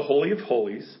the Holy of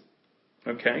Holies.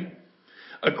 Okay?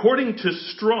 According to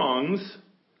Strong's,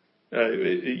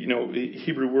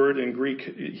 Hebrew and Greek,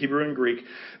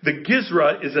 the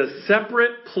Gizra is a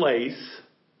separate place,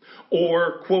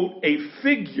 or, quote, a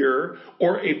figure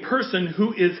or a person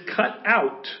who is cut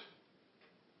out.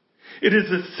 It is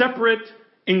a separate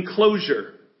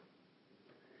enclosure.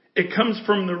 It comes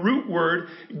from the root word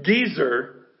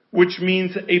gezer, which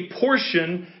means a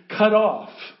portion cut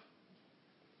off.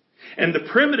 And the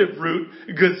primitive root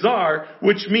gazar,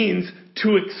 which means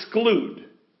to exclude.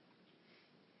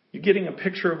 You getting a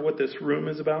picture of what this room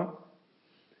is about?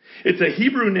 It's a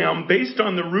Hebrew noun based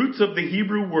on the roots of the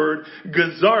Hebrew word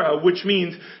gazara, which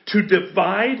means to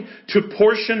divide, to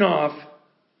portion off,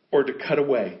 or to cut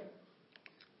away.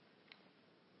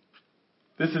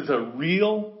 This is a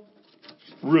real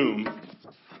room,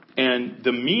 and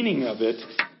the meaning of it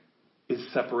is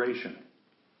separation.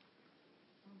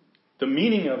 The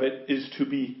meaning of it is to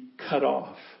be cut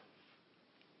off.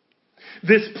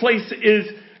 This place is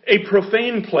a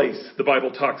profane place, the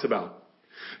Bible talks about.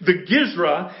 The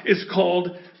Gizra is called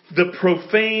the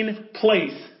profane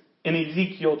place in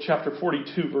Ezekiel chapter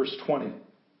 42, verse 20.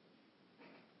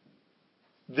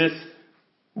 This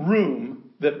room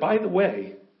that, by the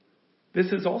way, This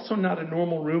is also not a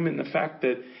normal room in the fact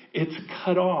that it's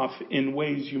cut off in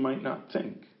ways you might not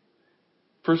think.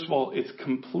 First of all, it's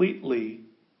completely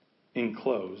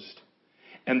enclosed,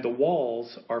 and the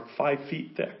walls are 5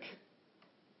 feet thick.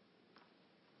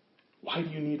 Why do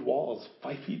you need walls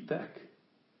 5 feet thick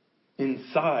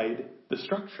inside the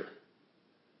structure?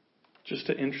 Just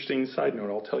an interesting side note.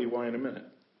 I'll tell you why in a minute.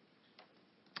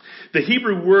 The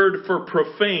Hebrew word for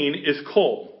profane is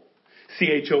kol,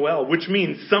 C-H-O-L, which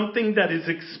means something that is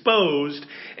exposed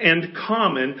and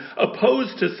common,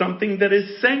 opposed to something that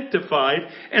is sanctified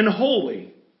and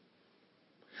holy.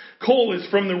 Kol is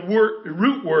from the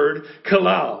root word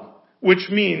kalal, which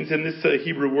means, and this is a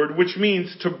Hebrew word, which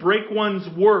means to break one's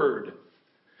word,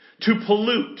 to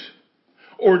pollute,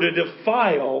 or to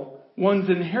defile one's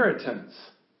inheritance.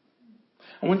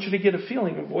 I want you to get a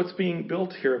feeling of what's being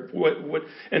built here, what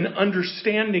an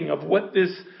understanding of what this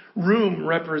room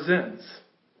represents.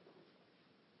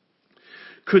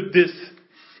 Could this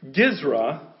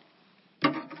Gizra,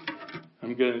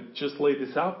 I'm going to just lay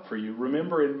this out for you.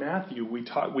 Remember in Matthew,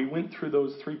 we went through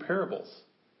those 3 parables.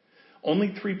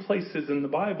 Only 3 places in the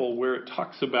Bible where it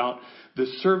talks about the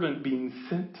servant being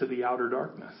sent to the outer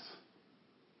darkness.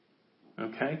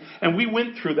 Okay? And we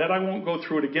went through that. I won't go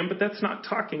through it again, but that's not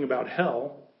talking about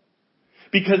hell.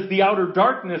 Because the outer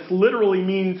darkness literally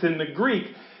means in the Greek,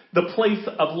 the place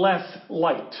of less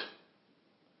light.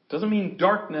 Doesn't mean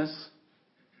darkness.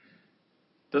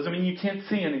 Doesn't mean you can't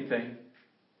see anything.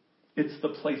 It's the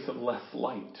place of less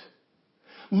light.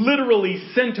 Literally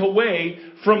sent away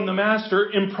from the master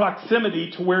in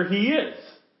proximity to where he is.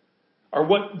 Are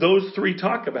what those 3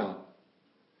 talk about.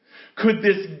 Could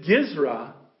this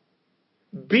Gizra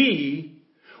be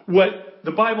what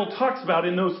the Bible talks about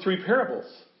in those 3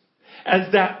 parables?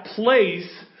 As that place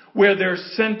where they're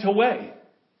sent away.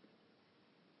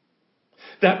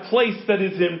 That place that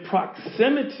is in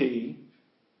proximity,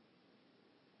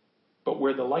 but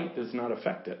where the light does not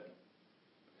affect it.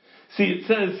 See,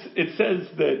 it says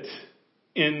that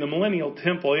in the millennial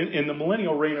temple, in the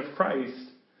millennial reign of Christ,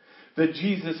 that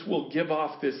Jesus will give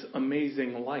off this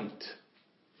amazing light.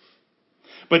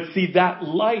 But see, that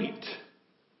light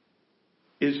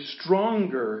is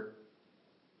stronger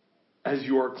as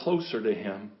you are closer to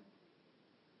Him,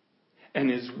 and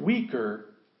is weaker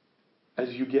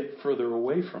as you get further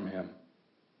away from Him.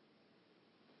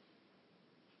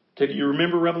 Okay, do you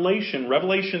remember Revelation?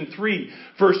 Revelation 3,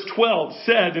 verse 12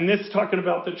 said, and this is talking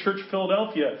about the church of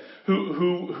Philadelphia,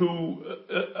 who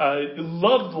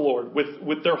loved the Lord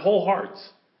with their whole hearts.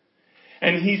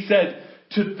 And he said,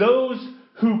 to those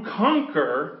who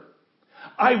conquer,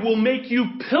 I will make you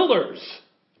pillars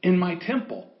in my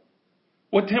temple.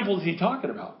 What temple is he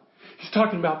talking about? He's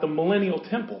talking about the millennial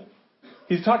temple.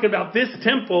 He's talking about this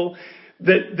temple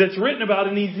that's written about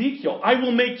in Ezekiel. I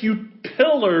will make you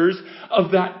pillars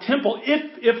of that temple.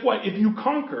 If what? If you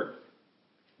conquer.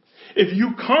 If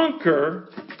you conquer,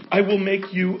 I will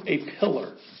make you a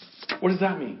pillar. What does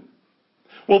that mean?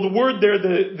 Well, the word there,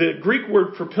 the Greek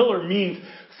word for pillar means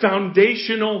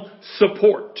foundational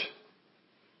support.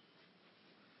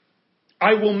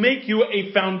 I will make you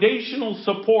a foundational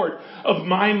support of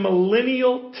my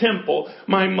millennial temple,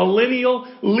 my millennial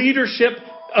leadership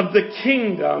of the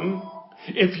kingdom,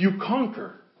 if you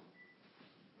conquer.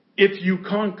 If you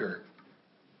conquer.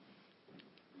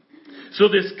 So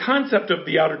this concept of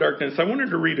the outer darkness, I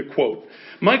wanted to read a quote.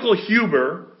 Michael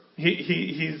Huber,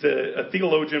 he's a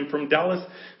theologian from Dallas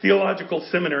Theological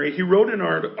Seminary. He wrote an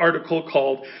article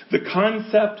called The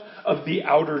Concept of the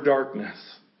Outer Darkness.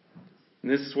 And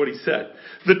this is what he said.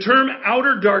 The term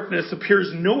outer darkness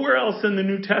appears nowhere else in the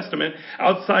New Testament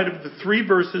outside of the 3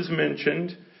 verses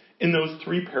mentioned in those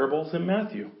 3 parables in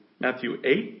Matthew. Matthew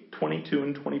 8, 22,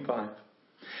 and 25.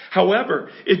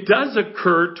 However, it does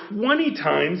occur 20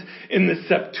 times in the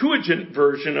Septuagint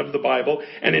version of the Bible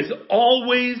and is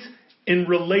always in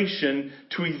relation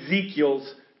to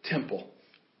Ezekiel's temple.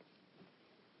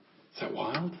 Is that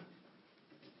wild?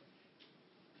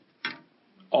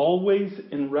 Always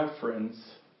in reference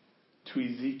to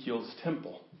Ezekiel's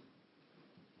temple.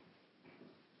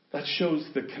 That shows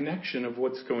the connection of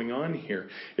what's going on here.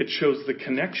 It shows the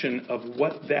connection of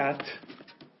what that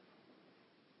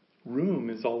room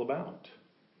is all about.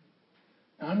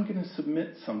 Now I'm going to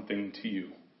submit something to you.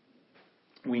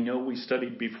 We know we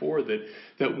studied before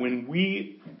that when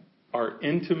we are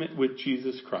intimate with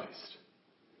Jesus Christ,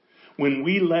 when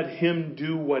we let Him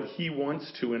do what He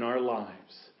wants to in our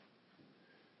lives,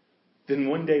 then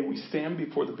one day we stand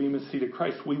before the bema seat of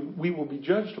Christ. We will be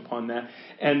judged upon that.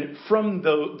 And from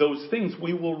those things,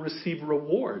 we will receive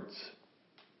rewards.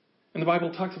 And the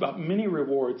Bible talks about many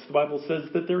rewards. The Bible says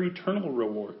that they're eternal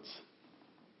rewards.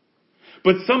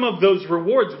 But some of those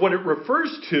rewards, what it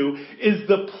refers to is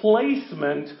the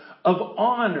placement of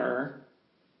honor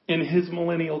in his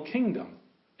millennial kingdom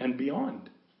and beyond.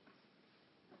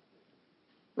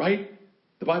 Right?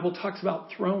 The Bible talks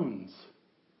about thrones.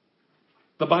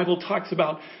 The Bible talks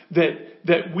about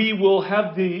that we will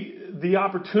have the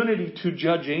opportunity to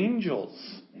judge angels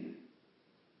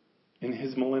in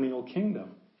his millennial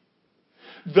kingdom.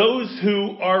 Those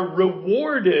who are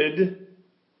rewarded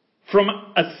from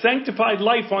a sanctified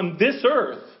life on this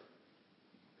earth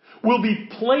will be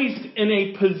placed in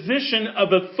a position of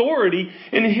authority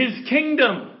in his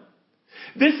kingdom.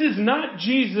 This is not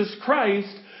Jesus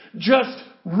Christ just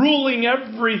ruling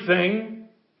everything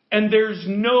and there's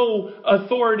no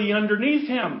authority underneath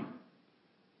him.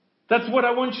 That's what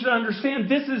I want you to understand.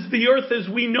 This is the earth as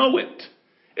we know it,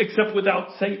 except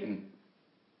without Satan.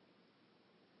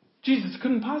 Jesus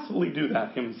couldn't possibly do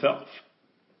that himself.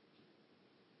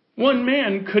 One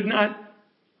man could not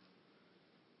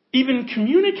even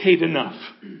communicate enough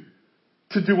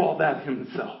to do all that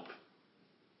himself.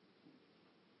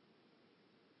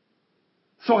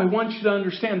 So I want you to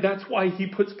understand that's why he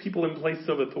puts people in places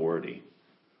of authority.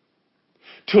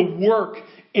 To work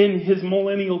in his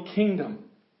millennial kingdom.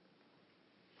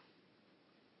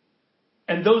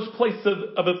 And those places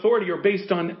of authority are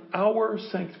based on our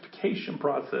sanctification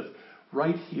process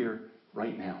right here,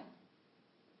 right now.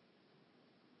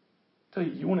 Tell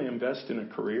you, you want to invest in a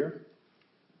career?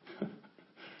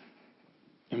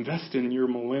 Invest in your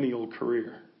millennial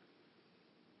career.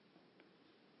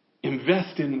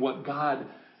 Invest in what God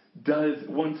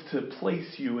wants to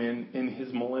place you in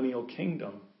his millennial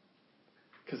kingdom.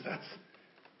 Because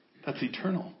that's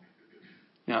eternal.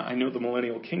 Now, I know the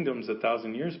millennial kingdom's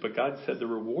 1,000 years, but God said the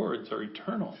rewards are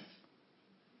eternal.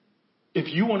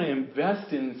 If you want to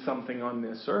invest in something on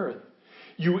this earth,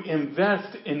 you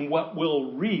invest in what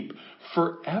will reap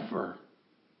forever.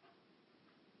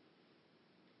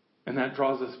 And that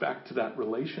draws us back to that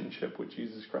relationship with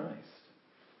Jesus Christ.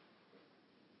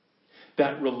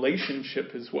 That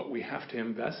relationship is what we have to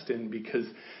invest in because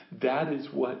that is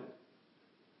what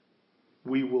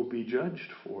we will be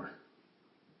judged for.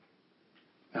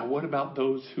 Now, what about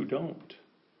those who don't?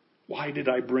 Why did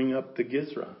I bring up the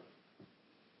Gizra?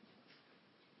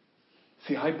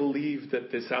 See, I believe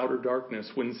that this outer darkness,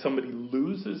 when somebody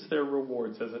loses their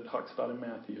rewards, as it talks about in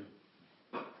Matthew,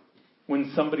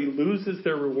 when somebody loses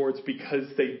their rewards because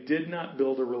they did not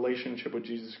build a relationship with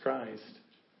Jesus Christ,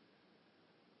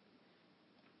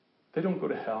 they don't go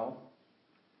to hell.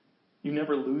 You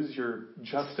never lose your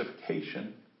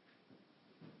justification.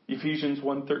 Ephesians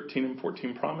 1:13 and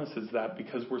 14 promises that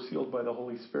because we're sealed by the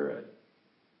Holy Spirit.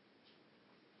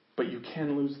 But you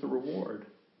can lose the reward.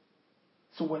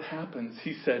 So what happens?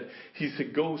 He said,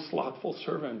 go slothful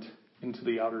servant into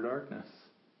the outer darkness.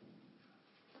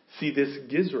 See, this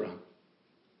Gizra,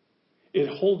 it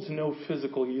holds no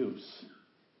physical use.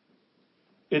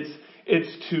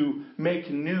 It's to make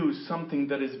new something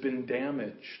that has been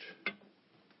damaged.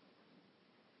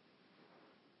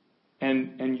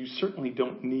 And you certainly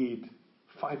don't need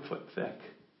 5-foot thick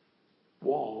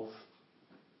walls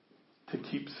to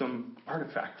keep some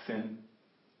artifacts in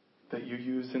that you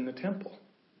use in the temple.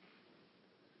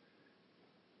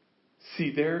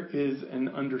 See, there is an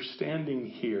understanding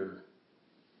here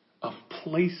of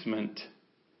placement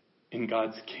in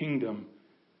God's kingdom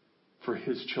for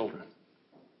his children.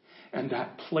 And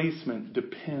that placement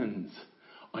depends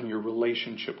on your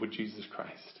relationship with Jesus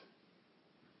Christ.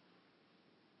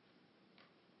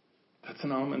 That's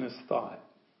an ominous thought.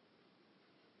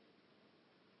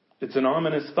 It's an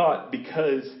ominous thought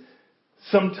because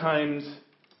sometimes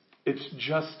it's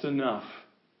just enough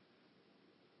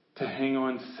to hang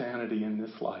on to sanity in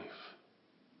this life.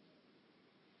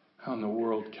 How in the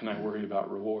world can I worry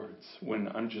about rewards when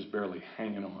I'm just barely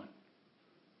hanging on?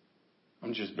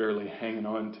 I'm just barely hanging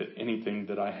on to anything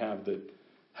that I have that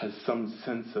has some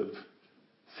sense of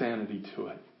sanity to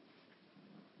it.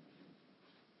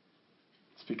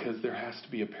 It's because there has to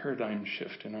be a paradigm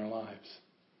shift in our lives.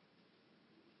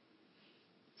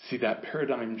 See, that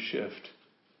paradigm shift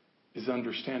is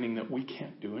understanding that we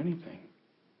can't do anything.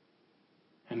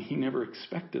 And he never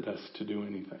expected us to do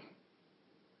anything.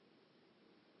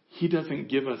 He doesn't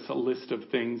give us a list of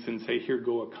things and say, here,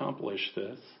 go accomplish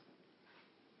this.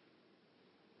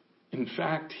 In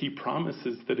fact, he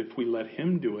promises that if we let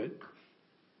him do it,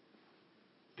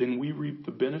 then we reap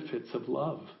the benefits of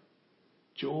love,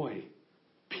 joy,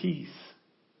 peace,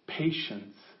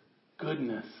 patience,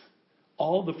 goodness,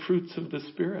 all the fruits of the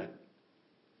Spirit.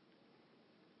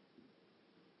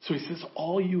 So he says,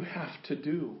 all you have to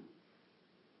do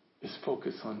is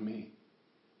focus on me.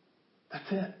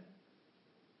 That's it.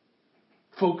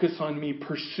 Focus on me.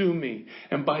 Pursue me.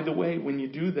 And by the way, when you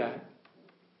do that,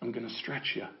 I'm going to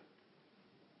stretch you.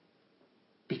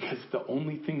 Because the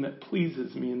only thing that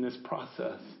pleases me in this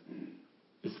process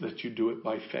is that you do it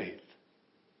by faith.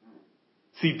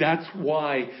 See, that's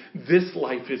why this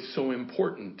life is so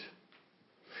important.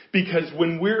 Because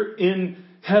when we're in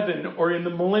heaven or in the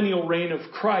millennial reign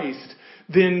of Christ,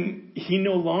 then he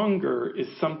no longer is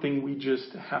something we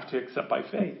just have to accept by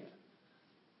faith.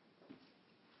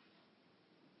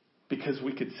 Because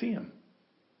we could see him.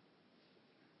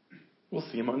 We'll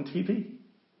see him on TV.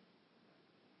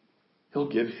 He'll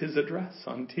give his address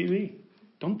on TV.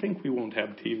 Don't think we won't have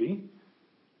TV.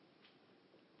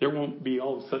 There won't be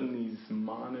all of a sudden these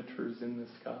monitors in the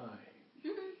sky.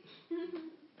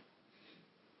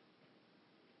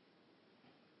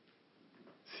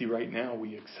 See, right now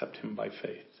we accept him by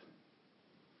faith.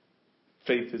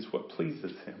 Faith is what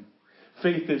pleases him.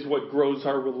 Faith is what grows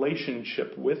our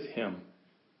relationship with him.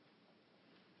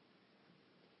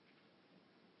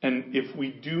 And if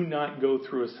we do not go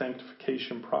through a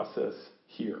sanctification process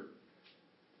here,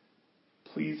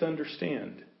 please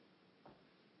understand,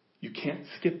 you can't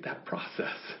skip that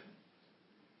process.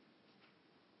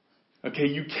 Okay,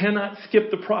 you cannot skip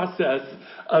the process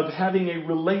of having a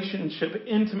relationship,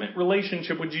 intimate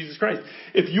relationship with Jesus Christ.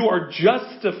 If you are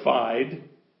justified,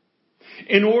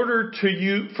 in order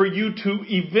for you to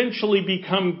eventually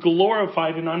become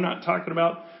glorified, and I'm not talking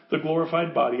about the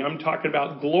glorified body, I'm talking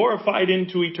about glorified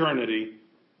into eternity,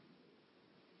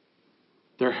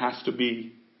 there has to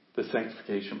be the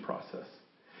sanctification process.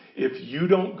 If you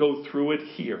don't go through it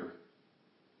here,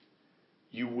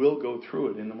 you will go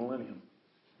through it in the millennium.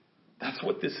 That's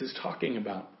what this is talking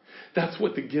about. That's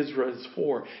what the Gizra is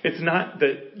for. It's not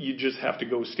that you just have to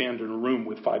go stand in a room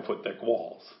with 5-foot thick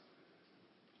walls.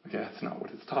 Okay, that's not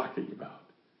what it's talking about.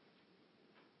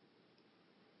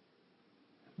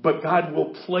 But God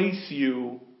will place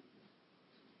you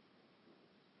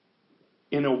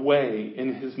in a way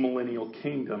in his millennial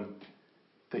kingdom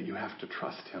that you have to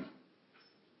trust him.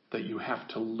 That you have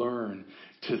to learn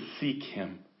to seek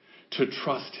him, to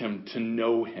trust him, to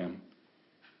know him.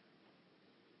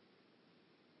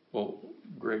 Well,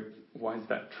 Greg, why is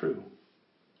that true?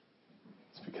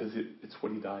 It's because it's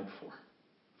what he died for.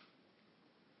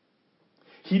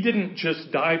 He didn't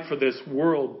just die for this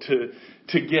world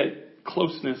to get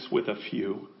closeness with a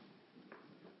few.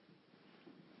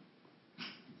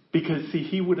 Because, see,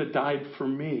 he would have died for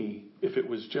me if it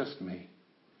was just me.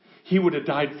 He would have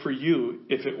died for you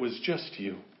if it was just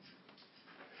you.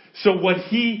 So what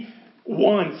he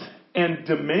wants and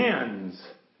demands,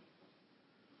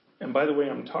 and by the way,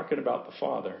 I'm talking about the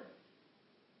Father.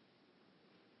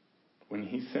 When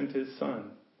he sent his Son,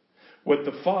 what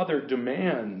the Father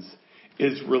demands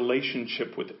is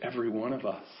relationship with every one of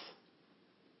us.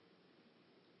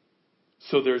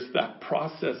 So there's that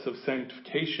process of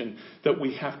sanctification that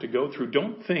we have to go through.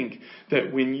 Don't think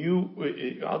that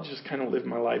I'll just kind of live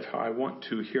my life how I want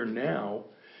to here now,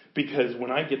 because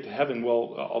when I get to heaven,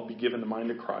 well, I'll be given the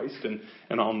mind of Christ and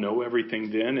I'll know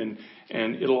everything then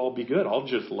and it'll all be good. I'll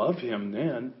just love him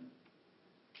then.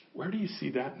 Where do you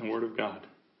see that in the Word of God?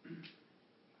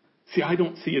 See, I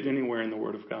don't see it anywhere in the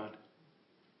Word of God.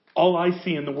 All I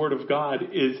see in the Word of God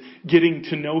is getting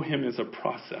to know him as a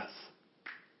process.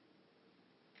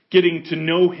 Getting to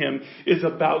know him is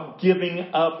about giving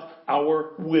up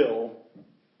our will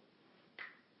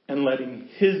and letting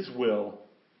his will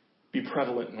be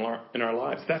prevalent in our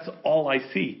lives. That's all I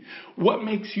see. What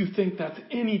makes you think that's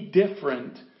any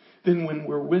different than when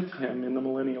we're with him in the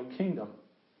millennial kingdom?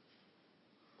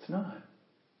 It's not.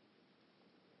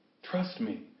 Trust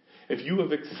me. If you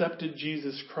have accepted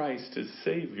Jesus Christ as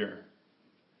Savior,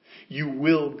 you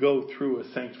will go through a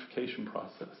sanctification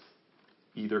process,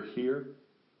 either here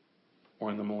or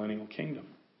in the millennial kingdom.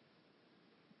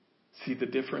 See, the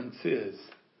difference is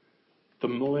the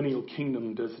millennial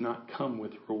kingdom does not come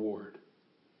with reward.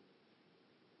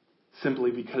 Simply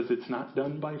because it's not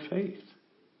done by faith.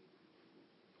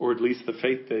 Or at least the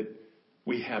faith that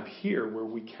we have here where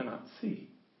we cannot see.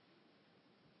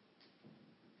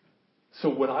 So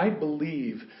what I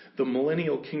believe the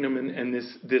millennial kingdom and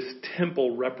this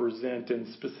temple represent, and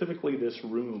specifically this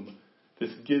room,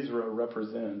 this Gizra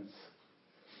represents,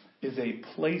 is a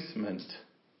placement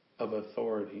of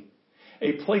authority.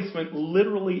 A placement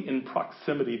literally in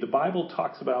proximity. The Bible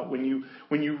talks about when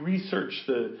you research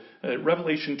the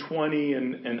Revelation 20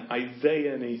 and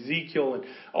Isaiah and Ezekiel and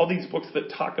all these books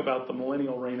that talk about the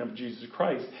millennial reign of Jesus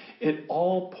Christ, it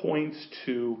all points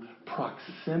to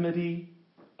proximity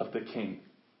of the King.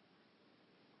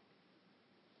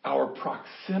 Our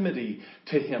proximity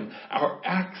to him, our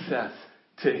access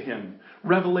to Him.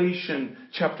 Revelation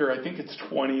chapter, I think it's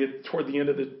 20, toward the end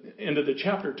of the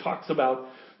chapter, talks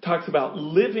about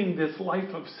living this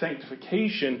life of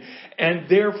sanctification and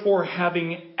therefore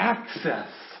having access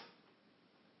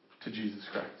to Jesus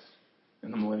Christ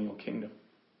in the millennial kingdom.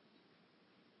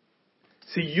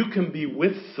 See, you can be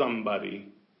with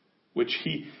somebody, which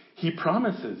he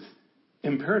promises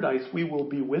in paradise we will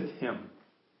be with Him.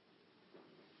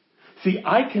 See,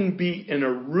 I can be in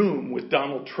a room with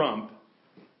Donald Trump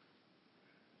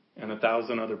and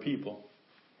 1,000 other people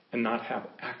and not have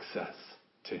access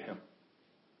to Him.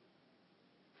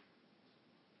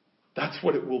 That's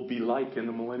what it will be like in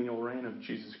the millennial reign of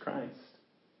Jesus Christ.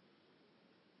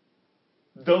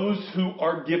 Those who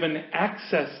are given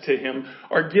access to Him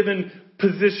are given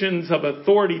positions of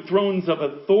authority, thrones of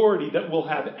authority that will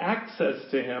have access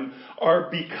to Him, are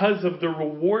because of the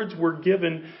rewards we're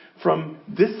given from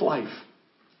this life.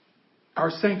 Our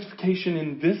sanctification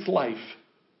in this life.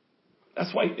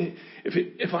 That's why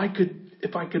if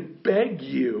I could beg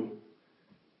you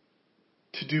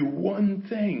to do one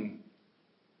thing,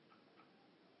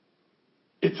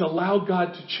 it's allow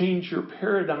God to change your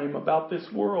paradigm about this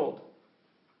world.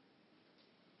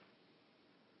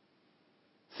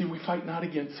 See, we fight not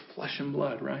against flesh and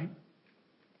blood, right?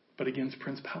 But against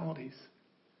principalities.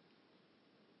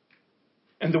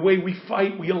 And the way we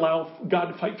fight, we allow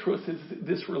God to fight through us, is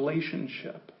this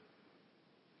relationship.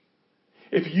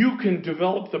 If you can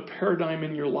develop the paradigm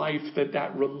in your life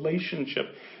that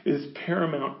relationship is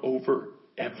paramount over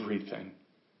everything,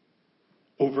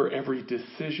 over every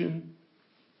decision,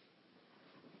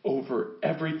 over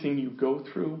everything you go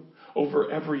through,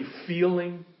 over every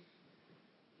feeling,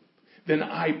 then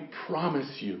I promise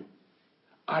you,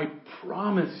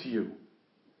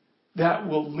 that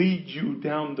will lead you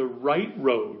down the right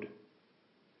road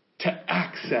to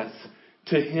access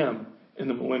to Him in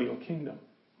the millennial kingdom.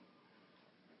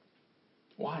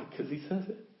 Why? Because He says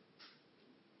it.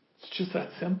 It's just that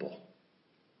simple.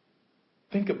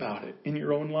 Think about it in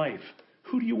your own life.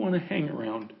 Who do you want to hang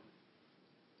around?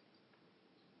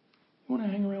 You want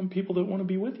to hang around people that want to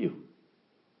be with you.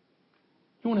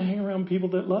 You want to hang around people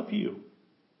that love you,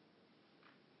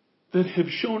 that have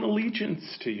shown allegiance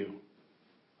to you.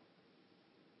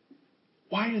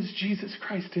 Why is Jesus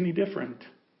Christ any different?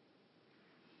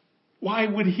 Why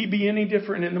would He be any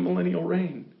different in the millennial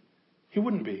reign? He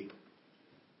wouldn't be.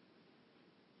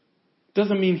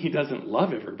 Doesn't mean He doesn't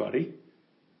love everybody.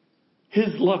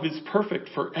 His love is perfect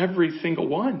for every single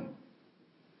one.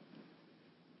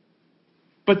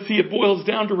 But see, it boils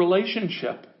down to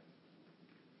relationship.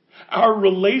 Our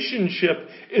relationship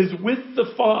is with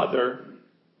the Father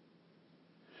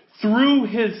through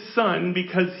His Son,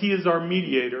 because He is our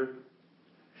mediator,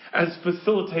 as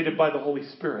facilitated by the Holy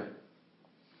Spirit.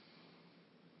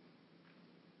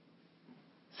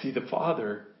 See, the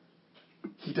Father,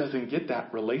 He doesn't get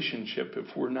that relationship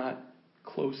if we're not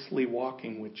closely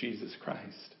walking with Jesus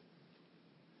Christ.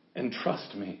 And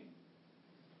trust me,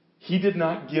 He did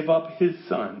not give up His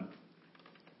Son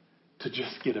to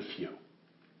just get a few.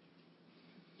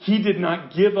 He did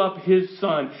not give up His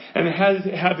Son and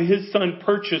have His Son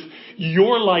purchase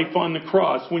your life on the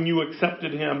cross when you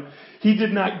accepted Him. He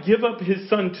did not give up His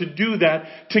Son to do that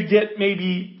to get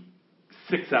maybe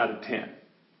 6 out of 10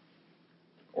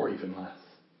 or even less.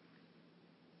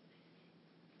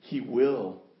 He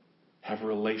will have a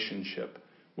relationship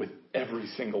with every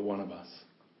single one of us.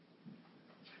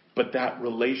 But that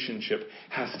relationship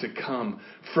has to come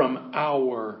from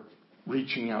our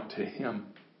reaching out to Him.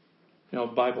 You know,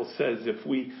 the Bible says if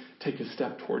we take a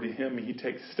step toward Him, He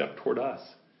takes a step toward us.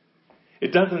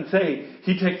 It doesn't say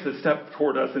He takes a step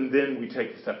toward us and then we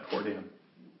take a step toward Him.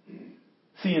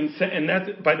 See, and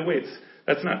that, by the way,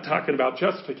 that's not talking about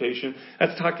justification.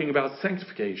 That's talking about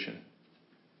sanctification.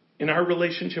 In our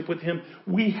relationship with Him,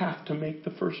 we have to make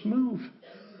the first move.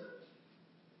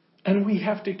 And we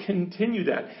have to continue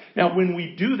that. Now, when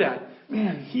we do that,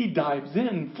 man, He dives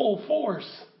in full force.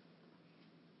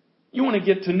 You want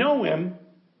to get to know Him,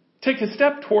 take a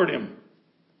step toward Him.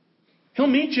 He'll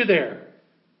meet you there.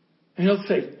 And He'll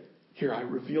say, here, I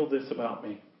reveal this about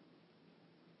me.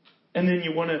 And then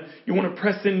you want to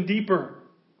press in deeper.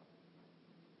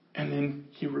 And then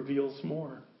He reveals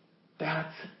more.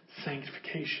 That's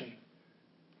sanctification.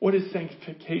 What is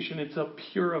sanctification? It's a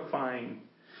purifying.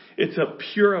 It's a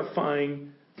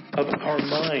purifying of our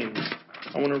mind.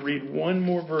 I want to read one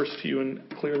more verse to you, and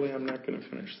clearly I'm not going to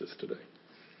finish this today.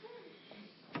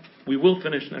 We will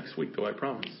finish next week, though, I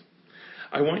promise.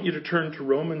 I want you to turn to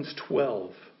Romans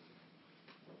 12.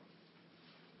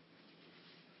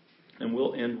 And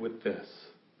we'll end with this.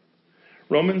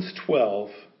 Romans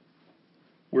 12,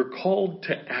 we're called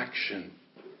to action.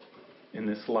 in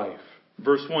this life.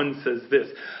 Verse 1 says this,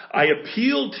 I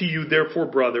appeal to you, therefore,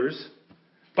 brothers,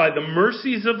 by the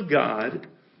mercies of God,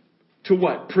 to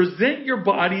what? Present your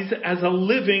bodies as a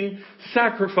living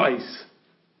sacrifice,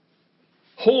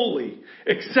 holy,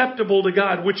 acceptable to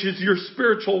God, which is your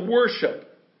spiritual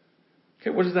worship.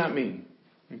 Okay, what does that mean?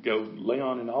 You go lay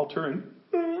on an altar and...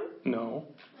 No.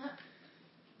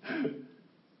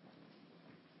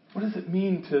 What does it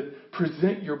mean to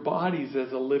present your bodies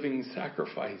as a living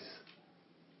sacrifice?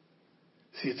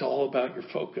 See, it's all about your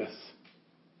focus.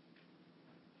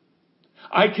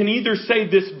 I can either say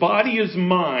this body is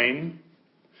mine,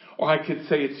 or I could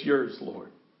say it's yours, Lord.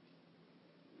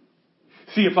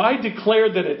 See, if I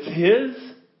declare that it's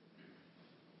His,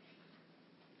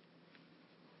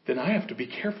 then I have to be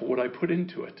careful what I put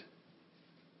into it.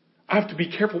 I have to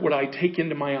be careful what I take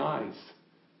into my eyes,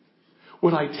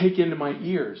 what I take into my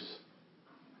ears,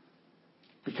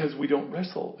 because we don't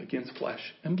wrestle against flesh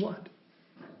and blood,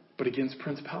 but against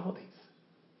principalities,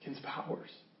 against powers.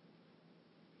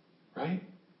 Right?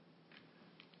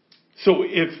 So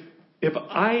if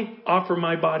I offer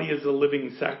my body as a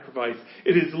living sacrifice,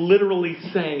 it is literally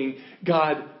saying,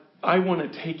 God, I want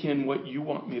to take in what you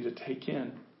want me to take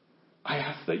in. I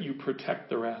ask that you protect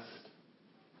the rest.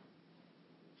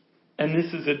 And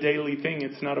this is a daily thing.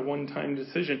 It's not a one-time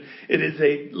decision. It is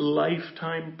a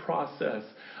lifetime process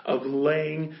of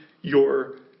laying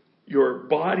your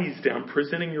bodies down,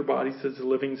 presenting your bodies as a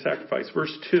living sacrifice.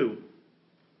 Verse 2.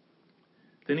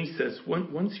 Then he says,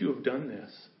 once you have done this,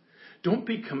 don't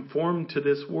be conformed to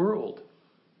this world,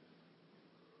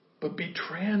 but be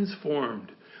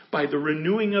transformed by the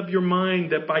renewing of your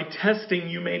mind, that by testing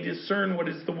you may discern what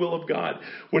is the will of God,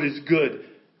 what is good,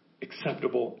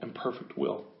 acceptable, and perfect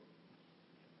will.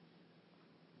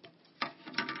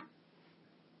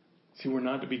 See, we're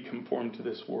not to be conformed to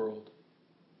this world,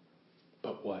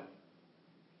 but what?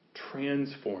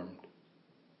 Transformed.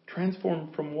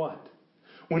 Transformed from what?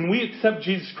 When we accept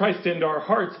Jesus Christ into our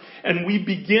hearts and we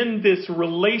begin this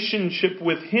relationship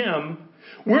with Him,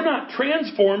 we're not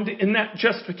transformed in that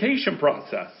justification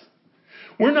process.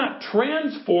 We're not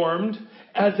transformed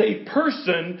as a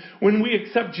person when we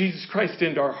accept Jesus Christ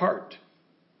into our heart.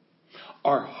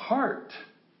 Our heart,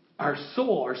 our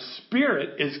soul, our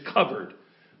spirit is covered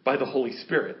by the Holy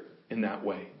Spirit in that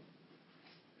way.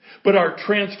 But our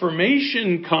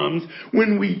transformation comes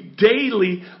when we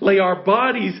daily lay our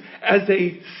bodies as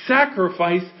a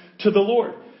sacrifice to the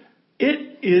Lord.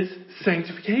 It is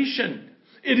sanctification.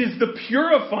 It is the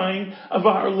purifying of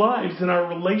our lives and our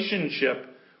relationship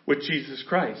with Jesus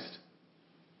Christ.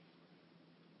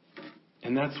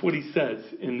 And that's what He says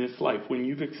in this life. When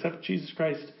you've accepted Jesus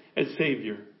Christ as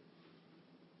Savior,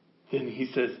 then He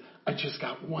says, I just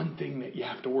got one thing that you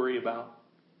have to worry about.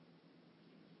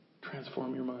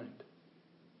 Transform your mind.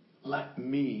 Let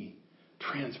me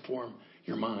transform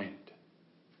your mind.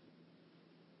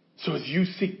 So as you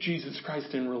seek Jesus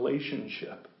Christ in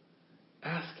relationship,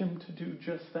 ask Him to do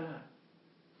just that.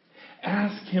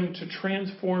 Ask Him to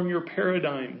transform your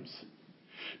paradigms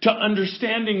to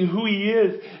understanding who He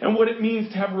is and what it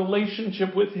means to have a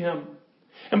relationship with Him.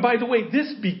 And by the way,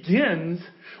 this begins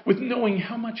with knowing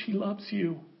how much He loves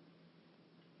you.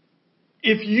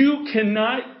 If you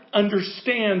cannot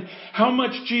understand how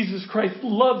much Jesus Christ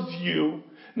loves you,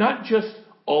 not just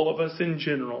all of us in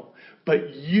general,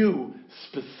 but you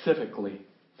specifically.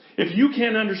 If you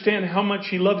can't understand how much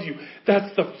He loves you,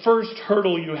 that's the first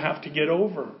hurdle you have to get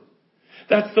over.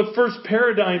 That's the first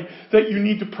paradigm that you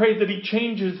need to pray that He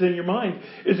changes in your mind,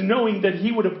 is knowing that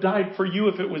He would have died for you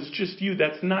if it was just you.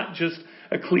 That's not just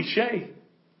a cliche.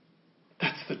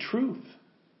 That's the truth.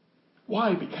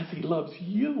 Why? Because He loves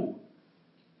you.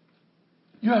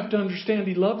 You have to understand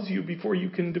He loves you before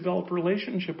you can develop a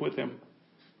relationship with Him.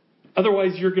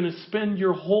 Otherwise, you're going to spend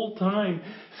your whole time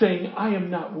saying, I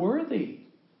am not worthy.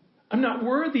 I'm not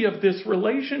worthy of this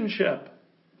relationship.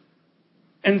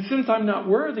 And since I'm not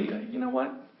worthy, you know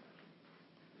what?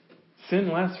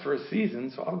 Sin lasts for a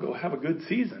season, so I'll go have a good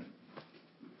season.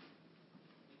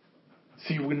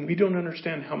 See, when we don't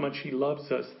understand how much He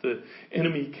loves us, the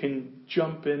enemy can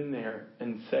jump in there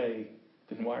and say,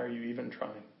 then why are you even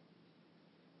trying?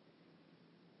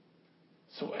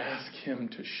 So ask Him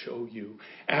to show you.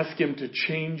 Ask Him to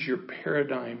change your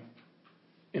paradigm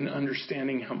in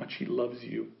understanding how much He loves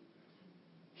you.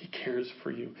 He cares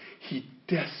for you. He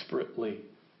desperately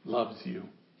loves you.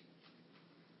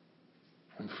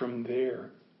 And from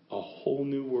there, a whole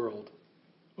new world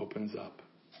opens up.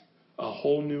 A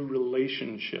whole new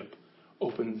relationship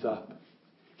opens up.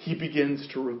 He begins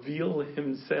to reveal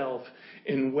Himself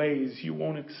in ways you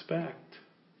won't expect.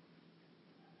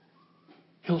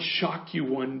 He'll shock you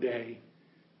one day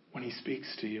when He speaks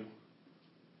to you.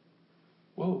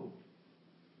 Whoa,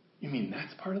 you mean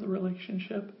that's part of the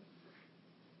relationship?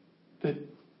 That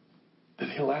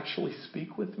he'll actually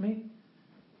speak with me?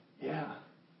 Yeah.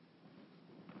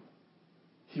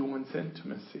 He wants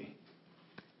intimacy.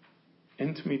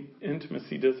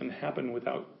 Intimacy doesn't happen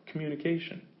without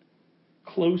communication.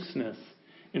 Closeness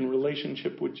in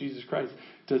relationship with Jesus Christ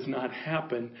does not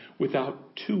happen without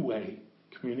two-way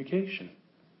communication.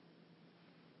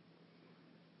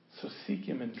 So seek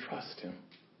him and trust him.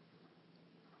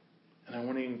 And I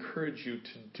want to encourage you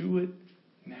to do it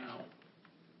now.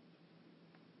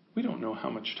 We don't know how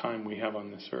much time we have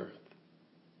on this earth.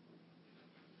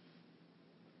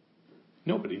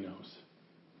 Nobody knows.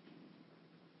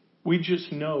 We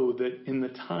just know that in the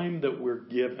time that we're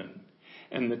given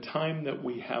and the time that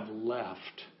we have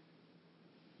left,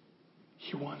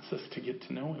 he wants us to get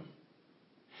to know him.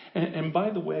 And by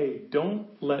the way, don't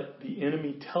let the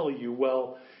enemy tell you,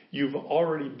 well, you've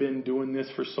already been doing this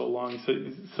for so long,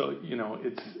 so you know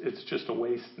it's just a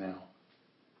waste now.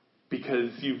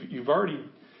 Because you've already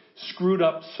screwed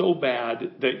up so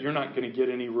bad that you're not going to get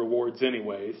any rewards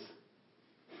anyways.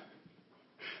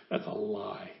 That's a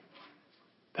lie.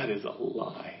 That is a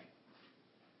lie.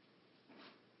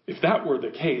 If that were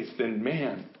the case, then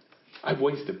man, I've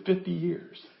wasted 50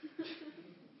 years.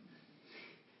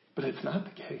 But it's not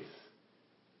the case.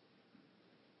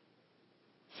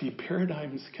 See,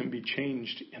 paradigms can be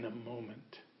changed in a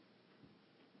moment.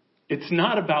 It's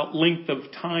not about length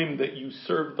of time that you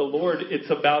serve the Lord. It's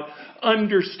about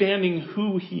understanding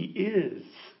who he is.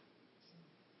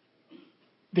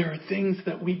 There are things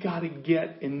that we got to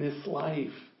get in this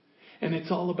life. And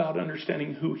it's all about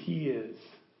understanding who he is.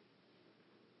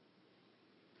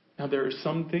 Now, there are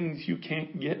some things you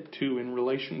can't get to in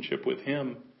relationship with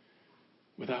him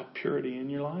without purity in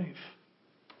your life.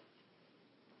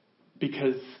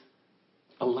 Because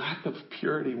a lack of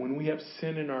purity, when we have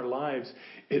sin in our lives,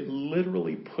 it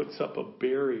literally puts up a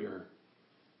barrier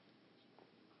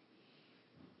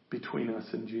between us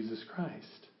and Jesus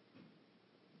Christ.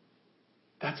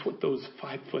 That's what those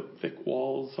 5-foot thick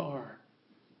walls are.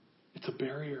 It's a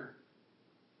barrier.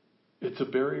 It's a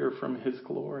barrier from his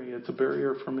glory. It's a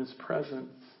barrier from his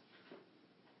presence.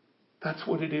 That's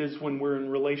what it is when we're in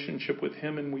relationship with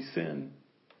him and we sin.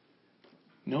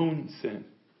 Known sin.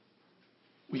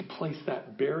 We place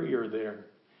that barrier there.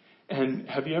 And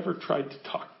have you ever tried to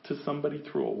talk to somebody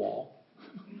through a wall?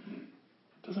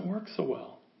 It doesn't work so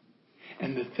well.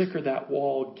 And the thicker that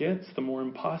wall gets, the more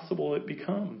impossible it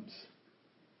becomes.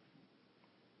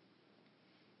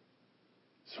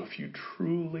 So if you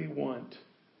truly want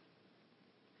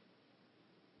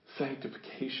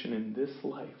sanctification in this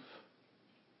life,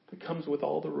 that comes with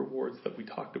all the rewards that we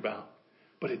talked about,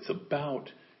 but it's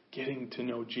about getting to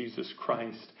know Jesus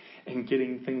Christ and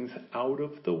getting things out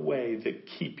of the way that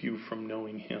keep you from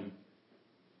knowing him.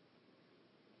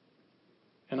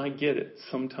 And I get it.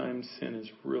 Sometimes sin is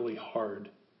really hard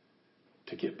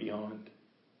to get beyond.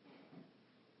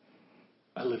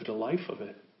 I lived a life of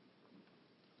it.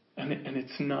 And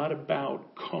it's not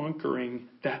about conquering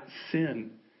that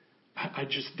sin. I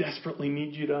just desperately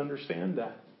need you to understand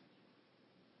that.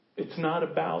 It's not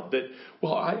about that,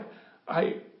 well, I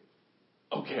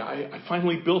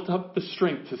finally built up the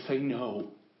strength to say no.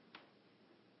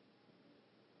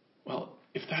 Well,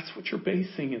 if that's what you're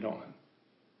basing it on,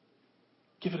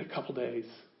 give it a couple days.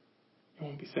 You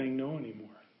won't be saying no anymore.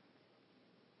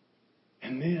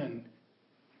 And then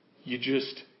you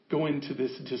just go into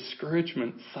this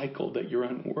discouragement cycle that you're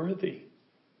unworthy.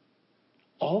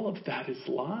 All of that is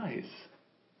lies.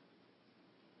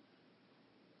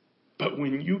 But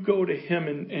when you go to him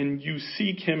and you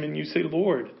seek him and you say,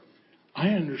 Lord, I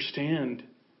understand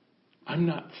I'm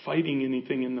not fighting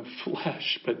anything in the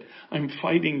flesh, but I'm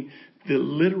fighting the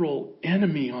literal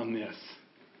enemy on this.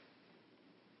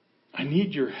 I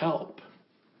need your help.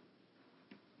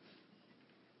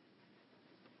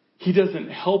 He doesn't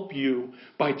help you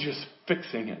by just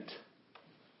fixing it.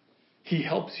 He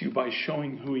helps you by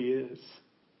showing who he is.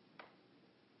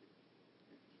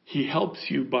 He helps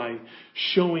you by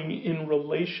showing in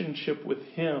relationship with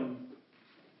him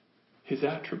his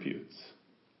attributes.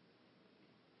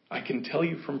 I can tell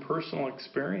you from personal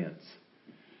experience,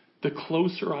 the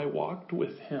closer I walked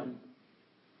with him,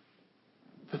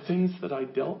 the things that I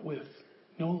dealt with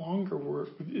no longer were,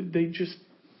 they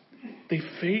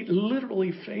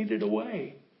literally faded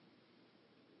away.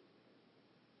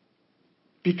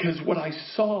 Because what I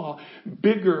saw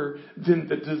bigger than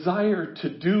the desire to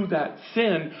do that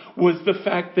sin was the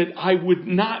fact that I would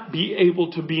not be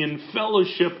able to be in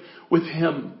fellowship with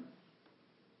him.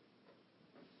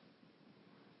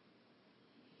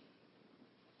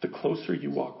 The closer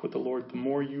you walk with the Lord, the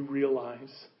more you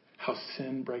realize how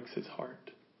sin breaks his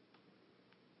heart.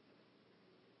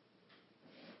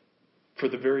 For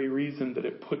the very reason that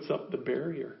it puts up the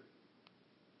barrier.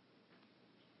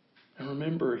 And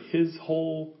remember, his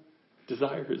whole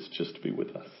desire is just to be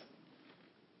with us.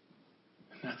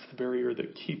 And that's the barrier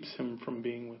that keeps him from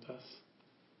being with us.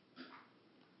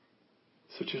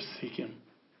 So just seek him.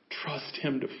 Trust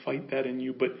him to fight that in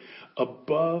you. But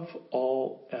above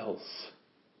all else,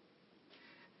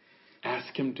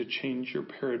 ask him to change your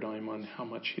paradigm on how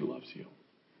much he loves you.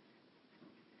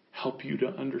 Help you to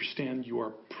understand you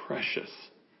are precious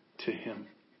to him,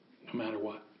 no matter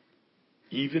what.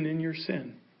 Even in your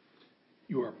sin,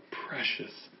 you are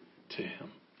precious to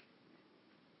him.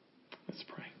 Let's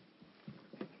pray.